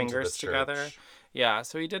keep the turns into fingers the together. church. Yeah,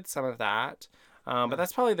 so he did some of that. But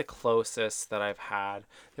that's probably the closest that I've had.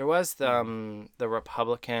 There was the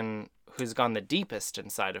Republican who's gone the deepest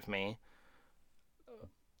inside of me.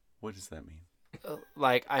 What does that mean?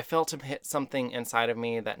 Like, I felt him hit something inside of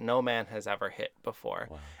me that no man has ever hit before.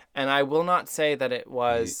 Wow. And I will not say that it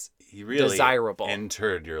was He really desirable.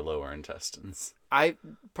 entered your lower intestines.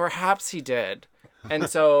 Perhaps he did. And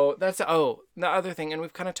so that's the other thing, and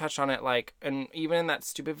we've kind of touched on it, like, and even in that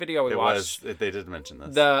stupid video we watched, They did mention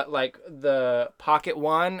this. the pocket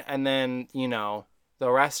one, and then the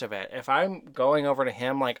rest of it. If I'm going over to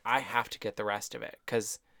him, like, I have to get the rest of it,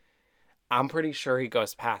 because I'm pretty sure he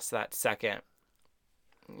goes past that second.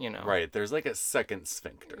 Right, there's like a second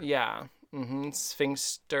sphincter. Yeah.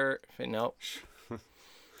 Sphincter. Nope.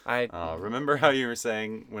 Remember how you were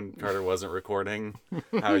saying when Carter wasn't recording,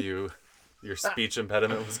 how your speech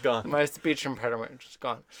impediment was gone? My speech impediment is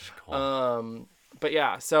gone. But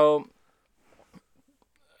yeah, so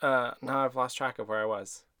now I've lost track of where I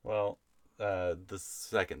was. Well, the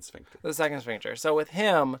second sphincter. The second sphincter. So with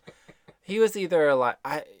him, he was either like,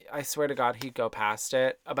 I swear to God, he'd go past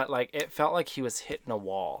it, but like it felt like he was hitting a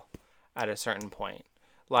wall at a certain point.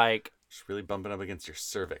 Like, just really bumping up against your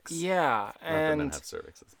cervix. Yeah, Not that and men have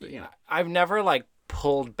cervixes, but I've never like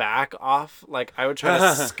pulled back off. Like, I would try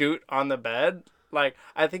to scoot on the bed. Like,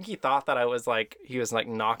 I think he thought that he was like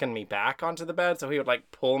knocking me back onto the bed, so he would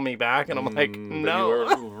like pull me back, and I'm like, no.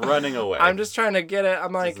 But you were running away. I'm just trying to get it.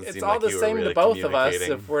 I'm like, Doesn't it's seem all like the you were same really to both of us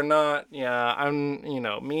communicating. if we're not. Yeah, I'm.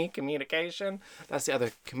 Me, communication. That's the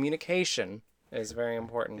other. Communication is very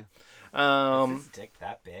important. Is his dick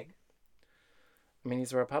that big? I mean,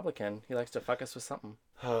 he's a Republican. He likes to fuck us with something.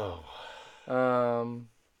 Oh.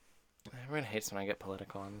 Everyone hates when I get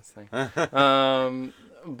political on this thing.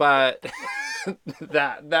 But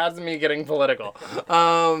that's me getting political.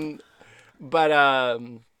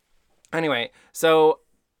 Anyway, so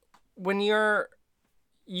when you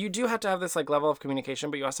do have to have this like level of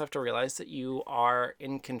communication, but you also have to realize that you are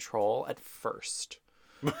in control at first.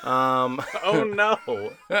 Oh no!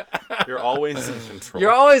 You're always in control.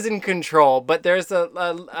 You're always in control, but there's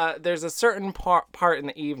a certain part in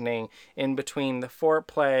the evening in between the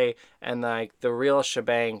foreplay and like the real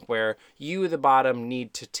shebang where you, the bottom,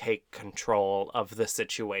 need to take control of the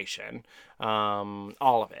situation,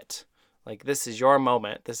 all of it. Like, this is your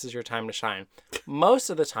moment. This is your time to shine.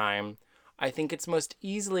 Most of the time, I think it's most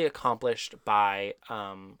easily accomplished by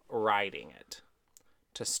riding it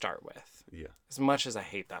to start with. Yeah. As much as I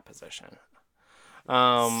hate that position.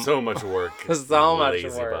 So much work. So much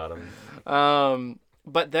lazy work. Bottom.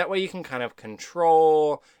 But that way you can kind of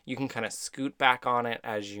control, you can kind of scoot back on it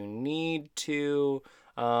as you need to.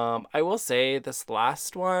 I will say this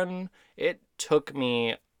last one, it took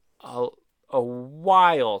me a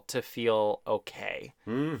while to feel okay.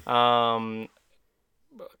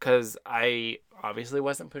 Because I obviously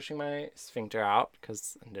wasn't pushing my sphincter out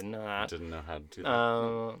because I didn't know that. Didn't know how to do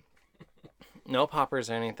that. No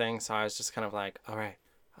poppers or anything, so I was just kind of like, all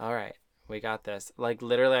right, we got this. Like,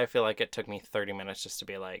 literally, I feel like it took me 30 minutes just to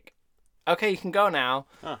be like, okay, you can go now.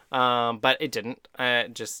 Huh. But it didn't.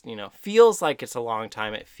 It just, feels like it's a long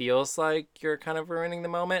time. It feels like you're kind of ruining the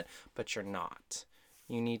moment, but you're not.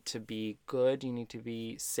 You need to be good. You need to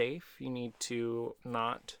be safe. You need to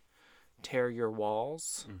not tear your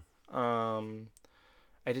walls. I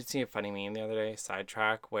did see a funny meme the other day,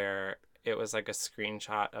 sidetrack, where it was like a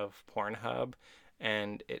screenshot of Pornhub,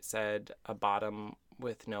 and it said a bottom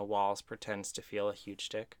with no walls pretends to feel a huge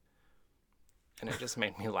dick. And it just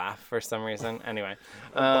made me laugh for some reason. Anyway.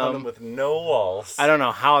 Bottom with no walls. I don't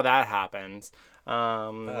know how that happens.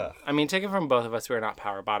 I mean, taken from both of us, we're not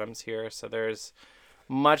power bottoms here, so there's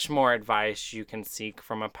much more advice you can seek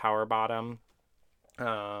from a power bottom.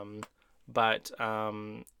 But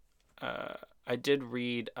I did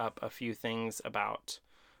read up a few things about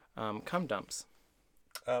cum dumps.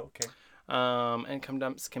 Oh, okay. And cum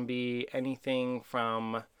dumps can be anything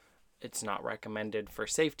from, it's not recommended for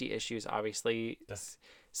safety issues, obviously,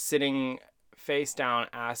 sitting face down,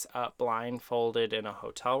 ass up, blindfolded in a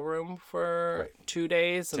hotel room for 2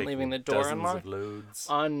 days and Taking leaving the door dozens unlocked. of loads.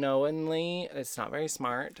 Unknowingly. It's not very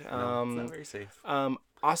smart. No, it's not very safe.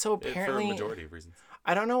 Also, apparently, for a majority of reasons.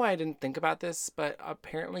 I don't know why I didn't think about this, but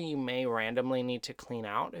apparently you may randomly need to clean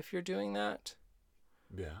out if you're doing that.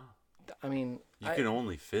 Yeah. I mean, you can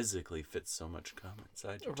only physically fit so much cum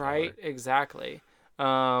inside your right, toilet. exactly.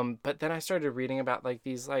 But then I started reading about like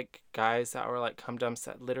these like guys that were like cum dumps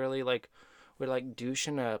that literally like would like douche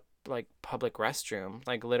in a like public restroom,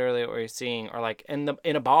 like literally what you're seeing, or like in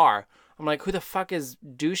a bar. I'm like, who the fuck is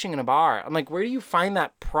douching in a bar? I'm like, where do you find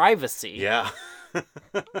that privacy? Yeah.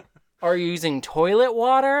 Are you using toilet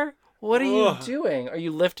water? What are you Ugh. doing? Are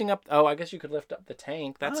you lifting up? Oh, I guess you could lift up the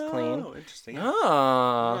tank. That's clean. Oh, interesting.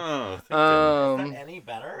 Oh. Oh, thank Is goodness. that any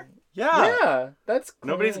better? Yeah. Yeah, that's clean.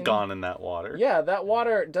 Nobody's gone in that water. Yeah, that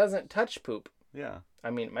water doesn't touch poop. Yeah. I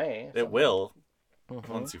mean, it may. It will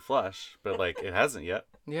Mm-hmm. once you flush, but like it hasn't yet.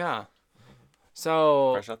 Yeah.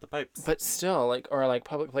 So, Fresh out the pipes. but still, like, or like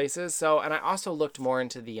public places. So, and I also looked more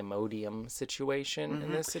into the Imodium situation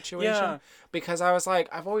in this situation Yeah. because I was like,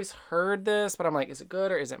 I've always heard this, but I'm like, is it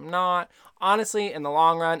good or is it not? Honestly, in the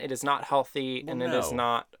long run, it is not healthy and it is no.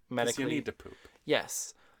 not 'Cause medically. you need to poop.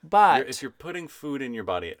 Yes, but If you're putting food in your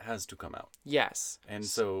body, it has to come out. yes, And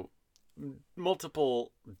so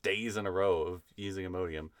multiple days in a row of using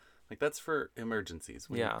Imodium, like that's for emergencies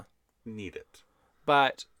when yeah. you need it.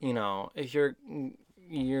 But you know, if you're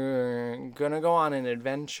gonna go on an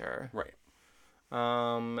adventure, Right.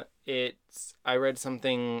 it's I read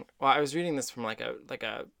something. Well, I was reading this from like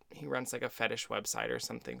a he runs like a fetish website or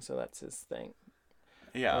something, so that's his thing.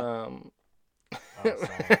 Yeah. Oh,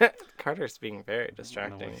 sorry. Carter's being very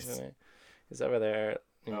distracting. worries. Isn't he? He's over there.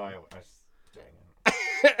 Oh, I was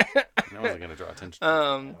doing I wasn't gonna draw attention. To it.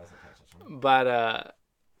 I Um, wasn't paying attention. but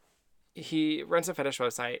he runs a fetish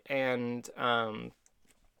website and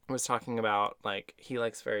was talking about like he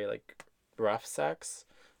likes very like rough sex.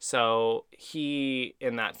 So he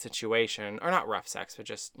in that situation, or not rough sex, but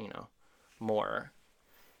just more.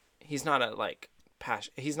 He's not a like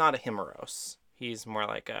passion. He's not a Himeros. He's more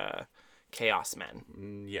like a chaos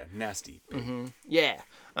man. Yeah, nasty. Yeah.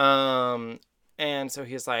 And so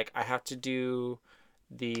he's like, I have to do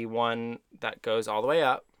the one that goes all the way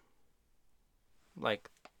up, like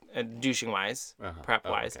douching wise, prep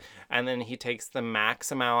wise, okay. and then he takes the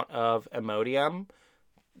max amount of Imodium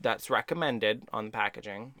that's recommended on the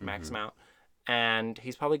packaging, max amount, and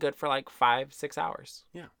he's probably good for like 5-6 hours.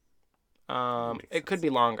 Yeah. It could be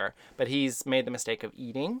longer, but he's made the mistake of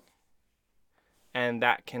eating, and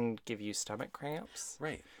that can give you stomach cramps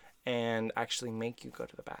Right. and actually make you go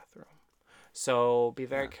to the bathroom. So be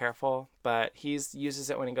very careful, but he uses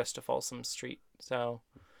it when he goes to Folsom Street. So,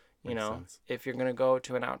 you Makes know, sense. if you're going to go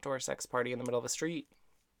to an outdoor sex party in the middle of the street,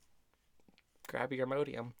 grab your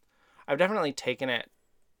Imodium. I've definitely taken it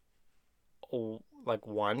like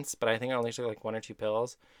once, but I think I only took like 1 or 2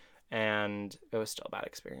 pills, and it was still a bad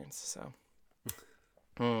experience. So,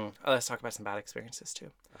 let's talk about some bad experiences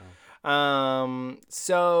too.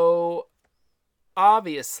 So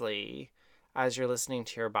obviously, as you're listening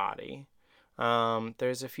to your body,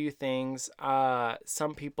 there's a few things.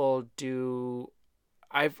 Some people do.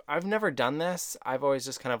 I've never done this. I've always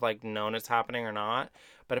just kind of like known it's happening or not.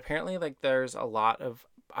 But apparently, like there's a lot of.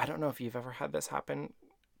 I don't know if you've ever had this happen,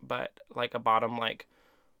 but like a bottom like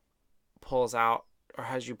pulls out or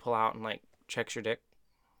has you pull out and like checks your dick.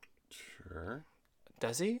 Sure.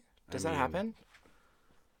 Does he? Does that mean- happen?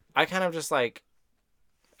 I kind of just like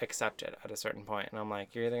accept it at a certain point, and I'm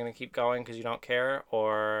like, you're either gonna keep going because you don't care,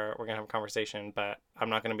 or we're gonna have a conversation, but I'm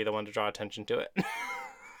not gonna be the one to draw attention to it.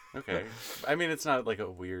 Okay. I mean, it's not like a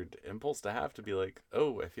weird impulse to have to be like,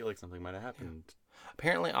 oh, I feel like something might have happened.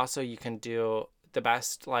 Apparently, also you can do the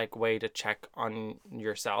best like way to check on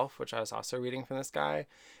yourself, which I was also reading from this guy.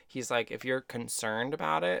 He's like, if you're concerned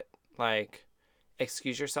about it, like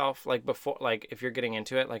excuse yourself, like before, like if you're getting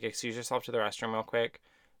into it, like excuse yourself to the restroom real quick,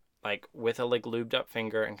 like with a like lubed up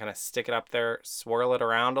finger, and kind of stick it up there, swirl it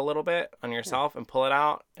around a little bit on yourself, and pull it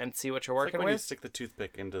out and see what you're It's working like when you with. stick the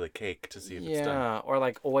toothpick into the cake to see if it's done. Yeah, or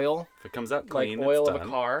like oil, If it comes out like clean, oil it's of done.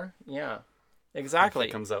 a car. Yeah, If exactly.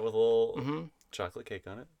 it comes out with a little chocolate cake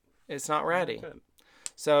on it, It's not ready. good.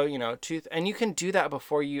 So, and you can do that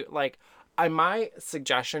before you, like, my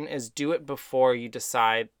suggestion is do it before you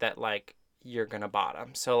decide that, like, you're going to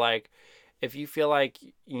bottom. So, like, if you feel like,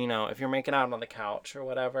 if you're making out on the couch or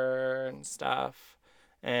whatever and stuff,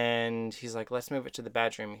 and he's like, let's move it to the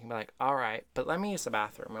bedroom, you can be like, all right, but let me use the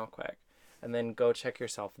bathroom real quick, and then go check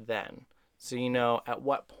yourself then. So, at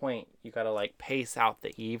what point you got to, like, pace out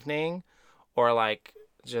the evening or, like,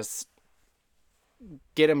 just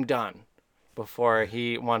get him done before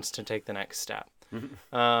he wants to take the next step.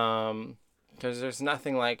 Because there's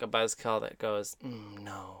nothing like a buzzkill that goes,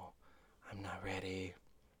 no, I'm not ready.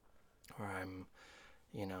 Or I'm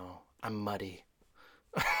muddy.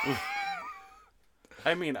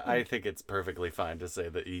 I mean, I think it's perfectly fine to say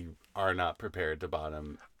that you are not prepared to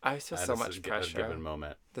bottom I feel at so a much a pressure. given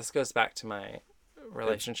moment. This goes back to my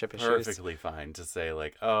relationship issues. Perfectly fine to say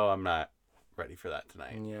like, oh, I'm not ready for that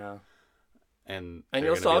tonight. Yeah. And And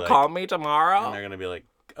they're you'll gonna still be call like, me and tomorrow? they're gonna be like,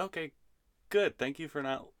 okay, good. Thank you for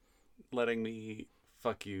not letting me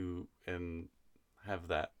fuck you and have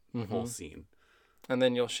that whole scene. And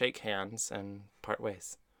then you'll shake hands and part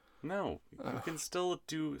ways. No, you can still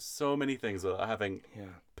do so many things without having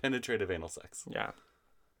penetrative anal sex. Yeah.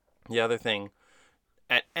 The other thing,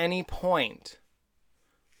 at any point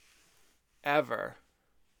ever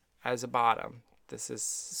as a bottom, this is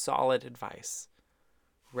solid advice.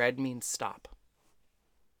 Red means stop.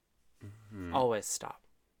 Always stop.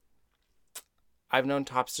 I've known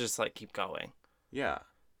tops just like keep going. Yeah.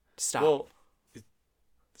 Stop. Well,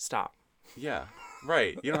 Stop. yeah.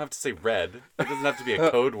 Right. You don't have to say red. It doesn't have to be a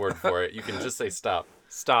code word for it. You can just say stop.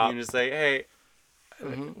 Stop. You can just say, hey,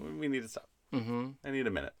 we need to stop. I need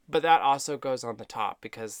a minute. But that also goes on the top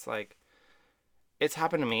because like it's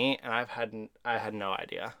happened to me and I had no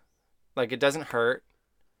idea. Like it doesn't hurt.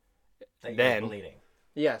 That Then you're bleeding.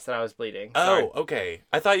 yes, that I was bleeding. Sorry. Oh, okay.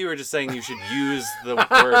 I thought you were just saying you should use the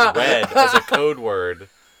word red as a code word.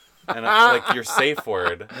 And like your safe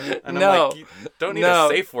word. And No. I'm like, you don't need a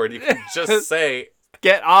safe word. You can just say,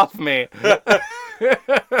 Get off me.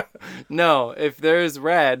 No, if there's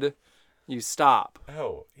red, you stop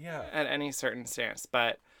oh, yeah. at any certain stance.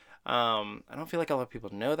 But I don't feel like a lot of people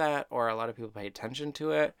know that or a lot of people pay attention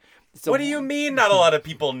to it. So What do you mean not a lot of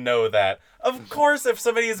people know that? Of course, if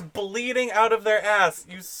somebody is bleeding out of their ass,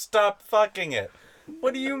 you stop fucking it.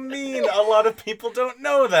 What do you mean a lot of people don't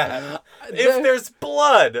know that? If there's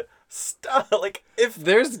blood, stop. Like, if...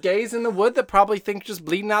 There's gays in the wood that probably think just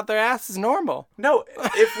bleeding out their ass is normal. No,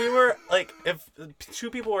 if we were, like, if two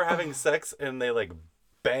people were having sex and they, like,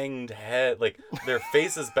 banged head, like, their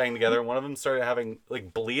faces banged together and one of them started having,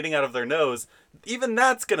 like, bleeding out of their nose, even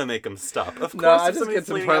that's gonna make them stop. Of course, No, I if just somebody's get to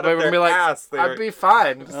the bleeding point out where of I'm their be like, ass, I'd be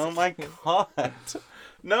fine. oh my god.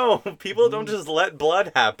 No, people don't just let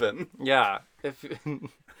blood happen. Yeah. If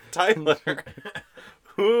Tyler,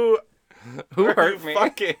 who are hurt you me?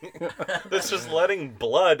 fucking? That's just letting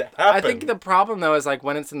blood happen. I think the problem though is like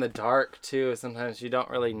when it's in the dark too. Sometimes you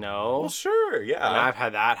don't really know. Well, sure, yeah. And I've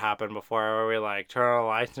had that happen before, where we like turn on the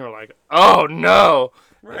lights and we're like, "Oh no!"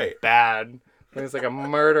 Right. It's bad. It's like a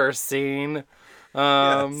murder scene.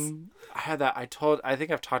 I had that. I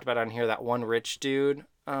think I've talked about it on here. That one rich dude.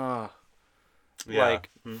 Yeah. Like,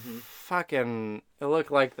 fucking. It looked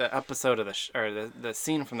like the episode of the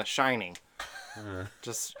scene from The Shining.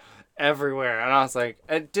 Just everywhere, and I was like,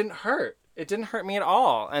 it didn't hurt. It didn't hurt me at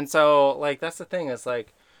all. And so, like, that's the thing. Is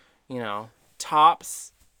like, you know,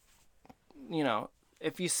 tops. You know,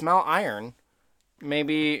 if you smell iron,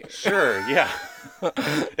 maybe. Sure, yeah.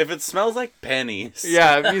 If it smells like pennies.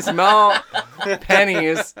 Yeah, if you smell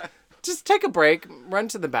pennies, just take a break, run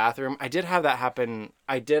to the bathroom. I did have that happen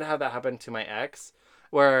to my ex,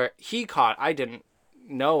 where he caught. I didn't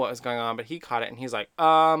know what was going on, but he caught it, and he's like,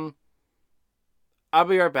 I'll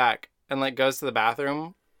be right back, and like goes to the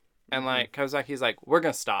bathroom, and like comes back. He's like, we're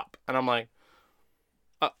gonna stop, and I'm like,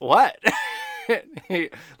 what? He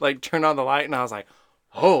like turned on the light, and I was like,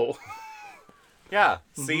 oh. Yeah.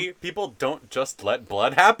 See, people don't just let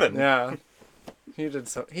blood happen. Yeah. He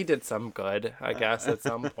did some good, I guess, at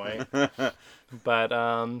some point.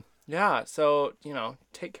 But yeah, so, you know,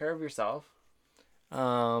 take care of yourself.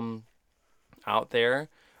 Out there.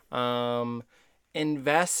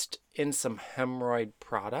 Invest in some hemorrhoid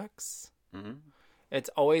products. Mm-hmm. It's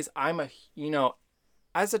always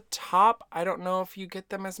as a top, I don't know if you get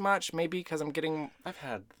them as much, maybe because I'm getting I've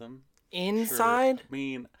had them. inside. Sure. I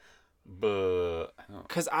mean, but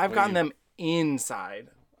Because I've gotten them inside.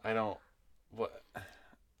 I don't. What?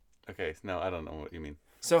 Okay, no, I don't know what you mean.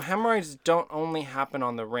 So hemorrhoids don't only happen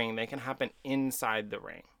on the ring; they can happen inside the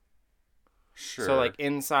ring. Sure. So like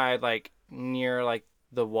inside, like near like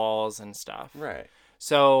the walls and stuff. Right.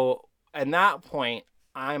 So at that point,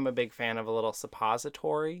 I'm a big fan of a little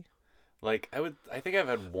suppository. Like I think I've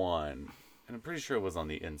had one, and I'm pretty sure it was on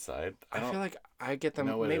the inside. I feel like I get them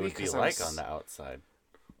know what maybe it would be because like on the outside.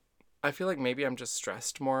 I feel like maybe I'm just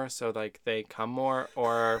stressed more, so like they come more,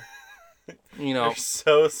 or you know, You're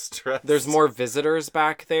so stressed. there's more visitors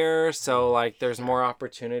back there, so like there's more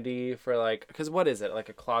opportunity for like, because what is it, like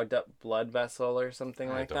a clogged up blood vessel or something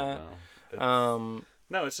like I that? don't know.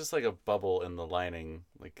 No, it's just like a bubble in the lining.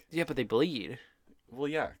 Like, yeah, but they bleed. well,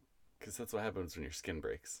 yeah, because that's what happens when your skin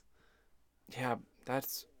breaks. Yeah,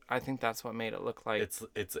 I think that's what made it look like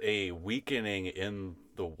It's a weakening in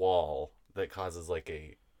the wall that causes like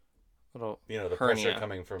a little the hernia pressure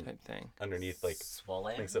coming from type thing. underneath like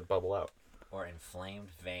swollen makes it bubble out. or inflamed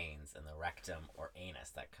veins in the rectum or anus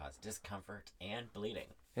that cause discomfort and bleeding.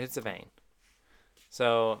 It's a vein.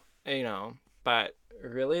 So, but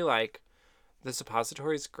really like the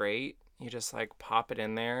suppository is great. You just like pop it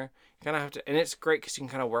in there. You kind of have to, and it's great because you can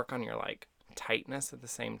kind of work on your like tightness at the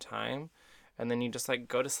same time, and then you just like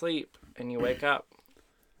go to sleep and you wake up,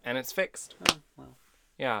 and it's fixed. Oh, well.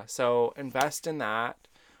 Yeah, so invest in that.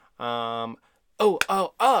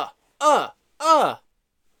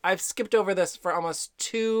 I've skipped over this for almost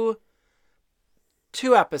two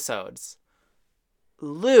episodes.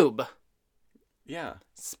 Lube. Yeah.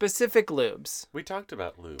 Specific lubes. We talked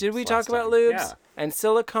about lubes. Did we last talk about time. lubes? Yeah. And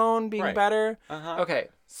silicone being Right. better? Uh-huh. Okay,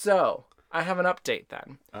 so I have an update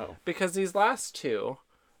then. Oh. Because these last two,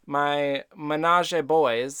 my Menage a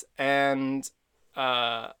Boys and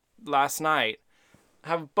last night,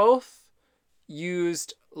 have both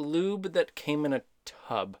used lube that came in a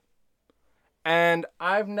tub. And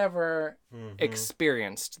I've never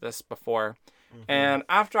experienced this before. And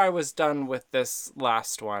after I was done with this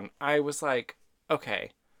last one, I was like,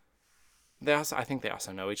 okay. I think they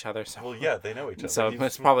also know each other. So, Well, yeah, they know each other. so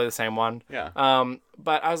it's probably the same one. Yeah.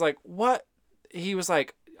 But I was like, what? He was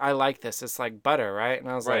like, I like this. It's like butter, right? And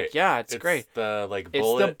I was Right. like, yeah, it's great. The like It's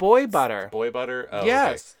bullet. the boy butter. Boy butter. Oh,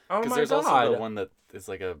 Yes. Okay. Oh my there's also God. the one that is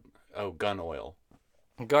like gun oil.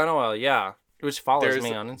 Gun oil, yeah. Which follows There's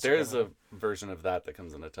me on Instagram. there's a version of that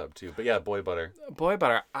comes in a tub too. But yeah, boy butter. Boy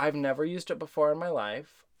butter. I've never used it before in my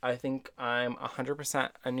life. I think I'm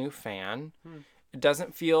 100% a new fan. It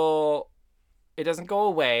doesn't go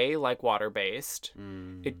away like water-based.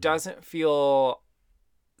 It doesn't feel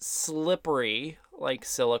slippery like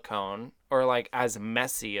silicone or like as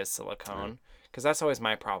messy as silicone. Because that's always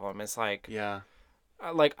my problem. It's like, Yeah. I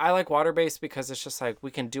like water-based because it's just like we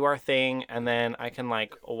can do our thing and then I can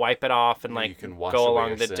like wipe it off and Yeah, like you can wash go away along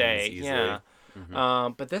your the sins day. easily. Yeah.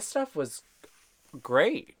 But this stuff was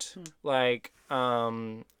great. Like,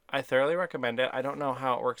 I thoroughly recommend it. I don't know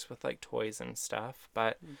how it works with like toys and stuff,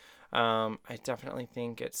 but I definitely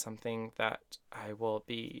think it's something that I will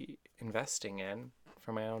be investing in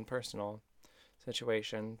for my own personal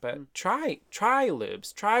situation. But try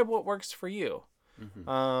lubes. Try what works for you.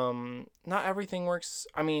 Not everything works.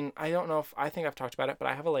 I mean, I don't know if I think I've talked about it, but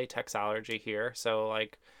I have a latex allergy here. So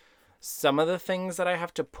like some of the things that I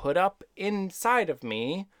have to put up inside of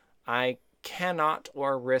me, I cannot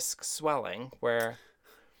or risk swelling, where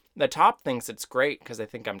the top thinks it's great because they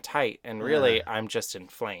think I'm tight and really I'm just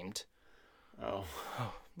inflamed. Oh.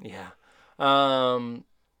 Yeah.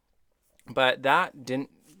 But that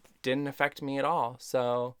didn't affect me at all.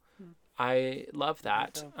 So I love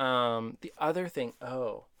that. The other thing,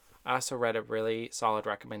 I also read a really solid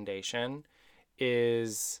recommendation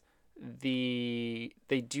is they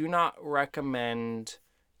do not recommend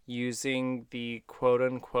using the quote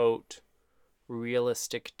unquote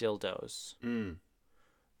realistic dildos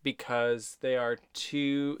because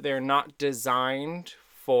they're not designed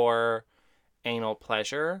for anal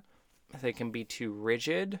pleasure. They can be too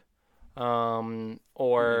rigid,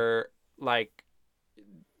 or like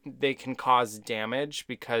they can cause damage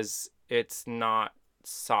because it's not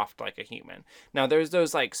soft like a human. Now there's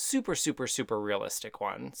those like super, super, super realistic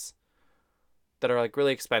ones that are like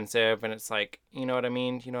really expensive and it's like, you know what I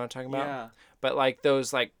mean? You know what I'm talking about? Yeah. But like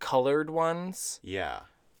those like colored ones, Yeah.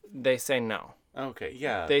 they say no. Okay.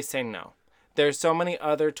 Yeah. They say no. There's so many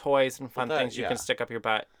other toys and fun Well, that- things you yeah. can stick up your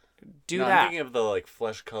butt. Do No, I'm that. thinking of the like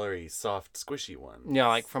flesh colory, soft, squishy ones. Yeah,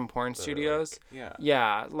 like from porn that are, studios. like- yeah.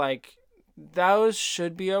 Yeah, like those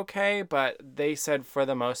should be okay, but they said for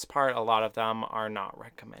the most part, a lot of them are not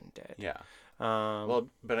recommended. Yeah. Well,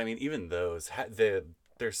 But I mean, even those,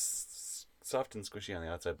 they're soft and squishy on the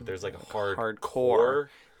outside, but there's like a hard core,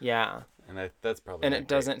 yeah, and that's probably and not it great.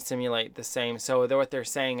 doesn't simulate the same. So what they're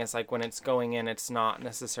saying is like when it's going in, it's not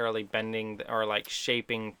necessarily bending or like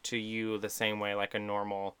shaping to you the same way like a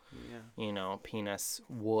normal, penis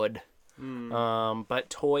would. But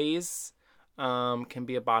toys can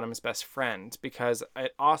be a bottom's best friend because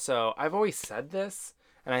it also, I've always said this,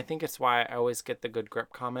 and I think it's why I always get the good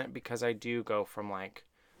grip comment, because I do go from like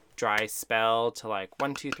dry spell to like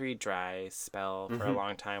 1 2 3 dry spell for a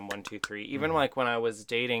long time, 1 2 3. Even like when I was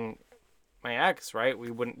dating my ex, right,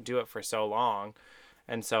 we wouldn't do it for so long,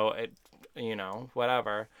 and so it,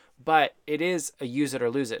 whatever, but it is a use it or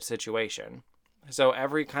lose it situation. So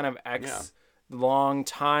every kind of long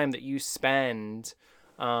time that you spend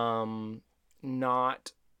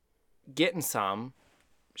not getting some,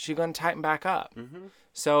 she's gonna tighten back up.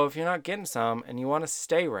 So if you're not getting some and you want to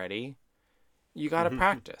stay ready, you got to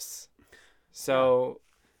practice. So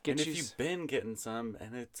And if you've been getting some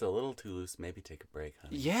and it's a little too loose, maybe take a break,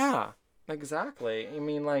 honey. Yeah, exactly. I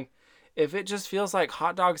mean, like, if it just feels like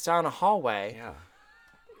hot dogs down a hallway,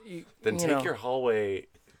 Then take your hallway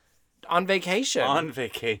on vacation. on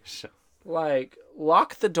vacation. Like,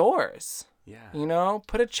 lock the doors. Yeah. You know,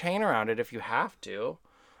 put a chain around it if you have to.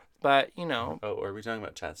 But, you know. Oh, are we talking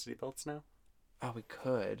about chastity belts now? Oh, we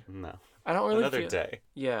could. No. I don't really Another day.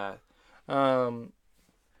 Yeah.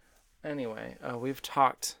 Anyway, we've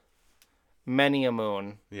talked many a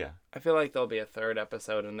moon. Yeah. I feel like there'll be a third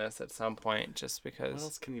episode in this at some point just because. What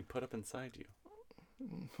else can you put up inside you?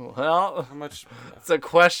 Well, How much? it's a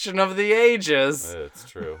question of the ages. It's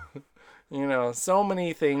true. You know, so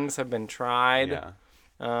many things have been tried.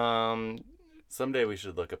 Yeah. Someday we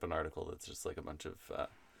should look up an article that's just like a bunch of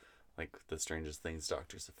like the strangest things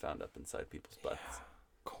doctors have found up inside people's butts.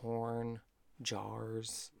 Corn,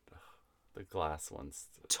 jars, The glass ones.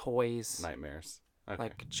 toys, Nightmares. Okay.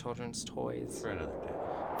 like children's toys. For another day.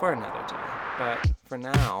 For another day. But for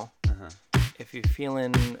now, if you're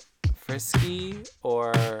feeling frisky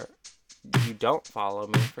or you don't follow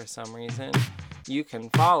me for some reason, you can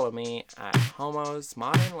follow me at Homo's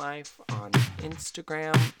Modern Life on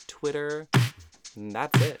Instagram, Twitter, and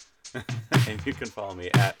that's it. And you can follow me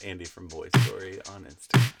at Andy from Boy Story on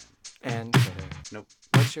Instagram. And Twitter. Nope.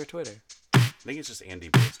 What's your Twitter? I think it's just Andy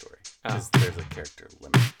Boy Story. Because there's a character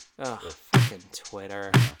limit. Ugh, fucking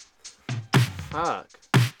Twitter. Fuck.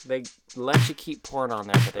 They let you keep porn on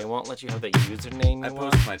there, but they won't let you have the username I you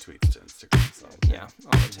want. post my tweets to Instagram, so Yeah,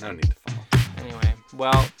 all the no time. need to follow. Anyway,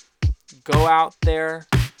 well, go out there,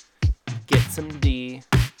 get some D,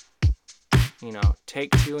 you know, take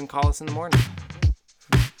 2 and call us in the morning.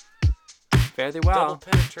 Fare thee well. Double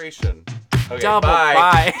penetration. Okay, Double,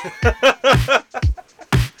 bye. bye.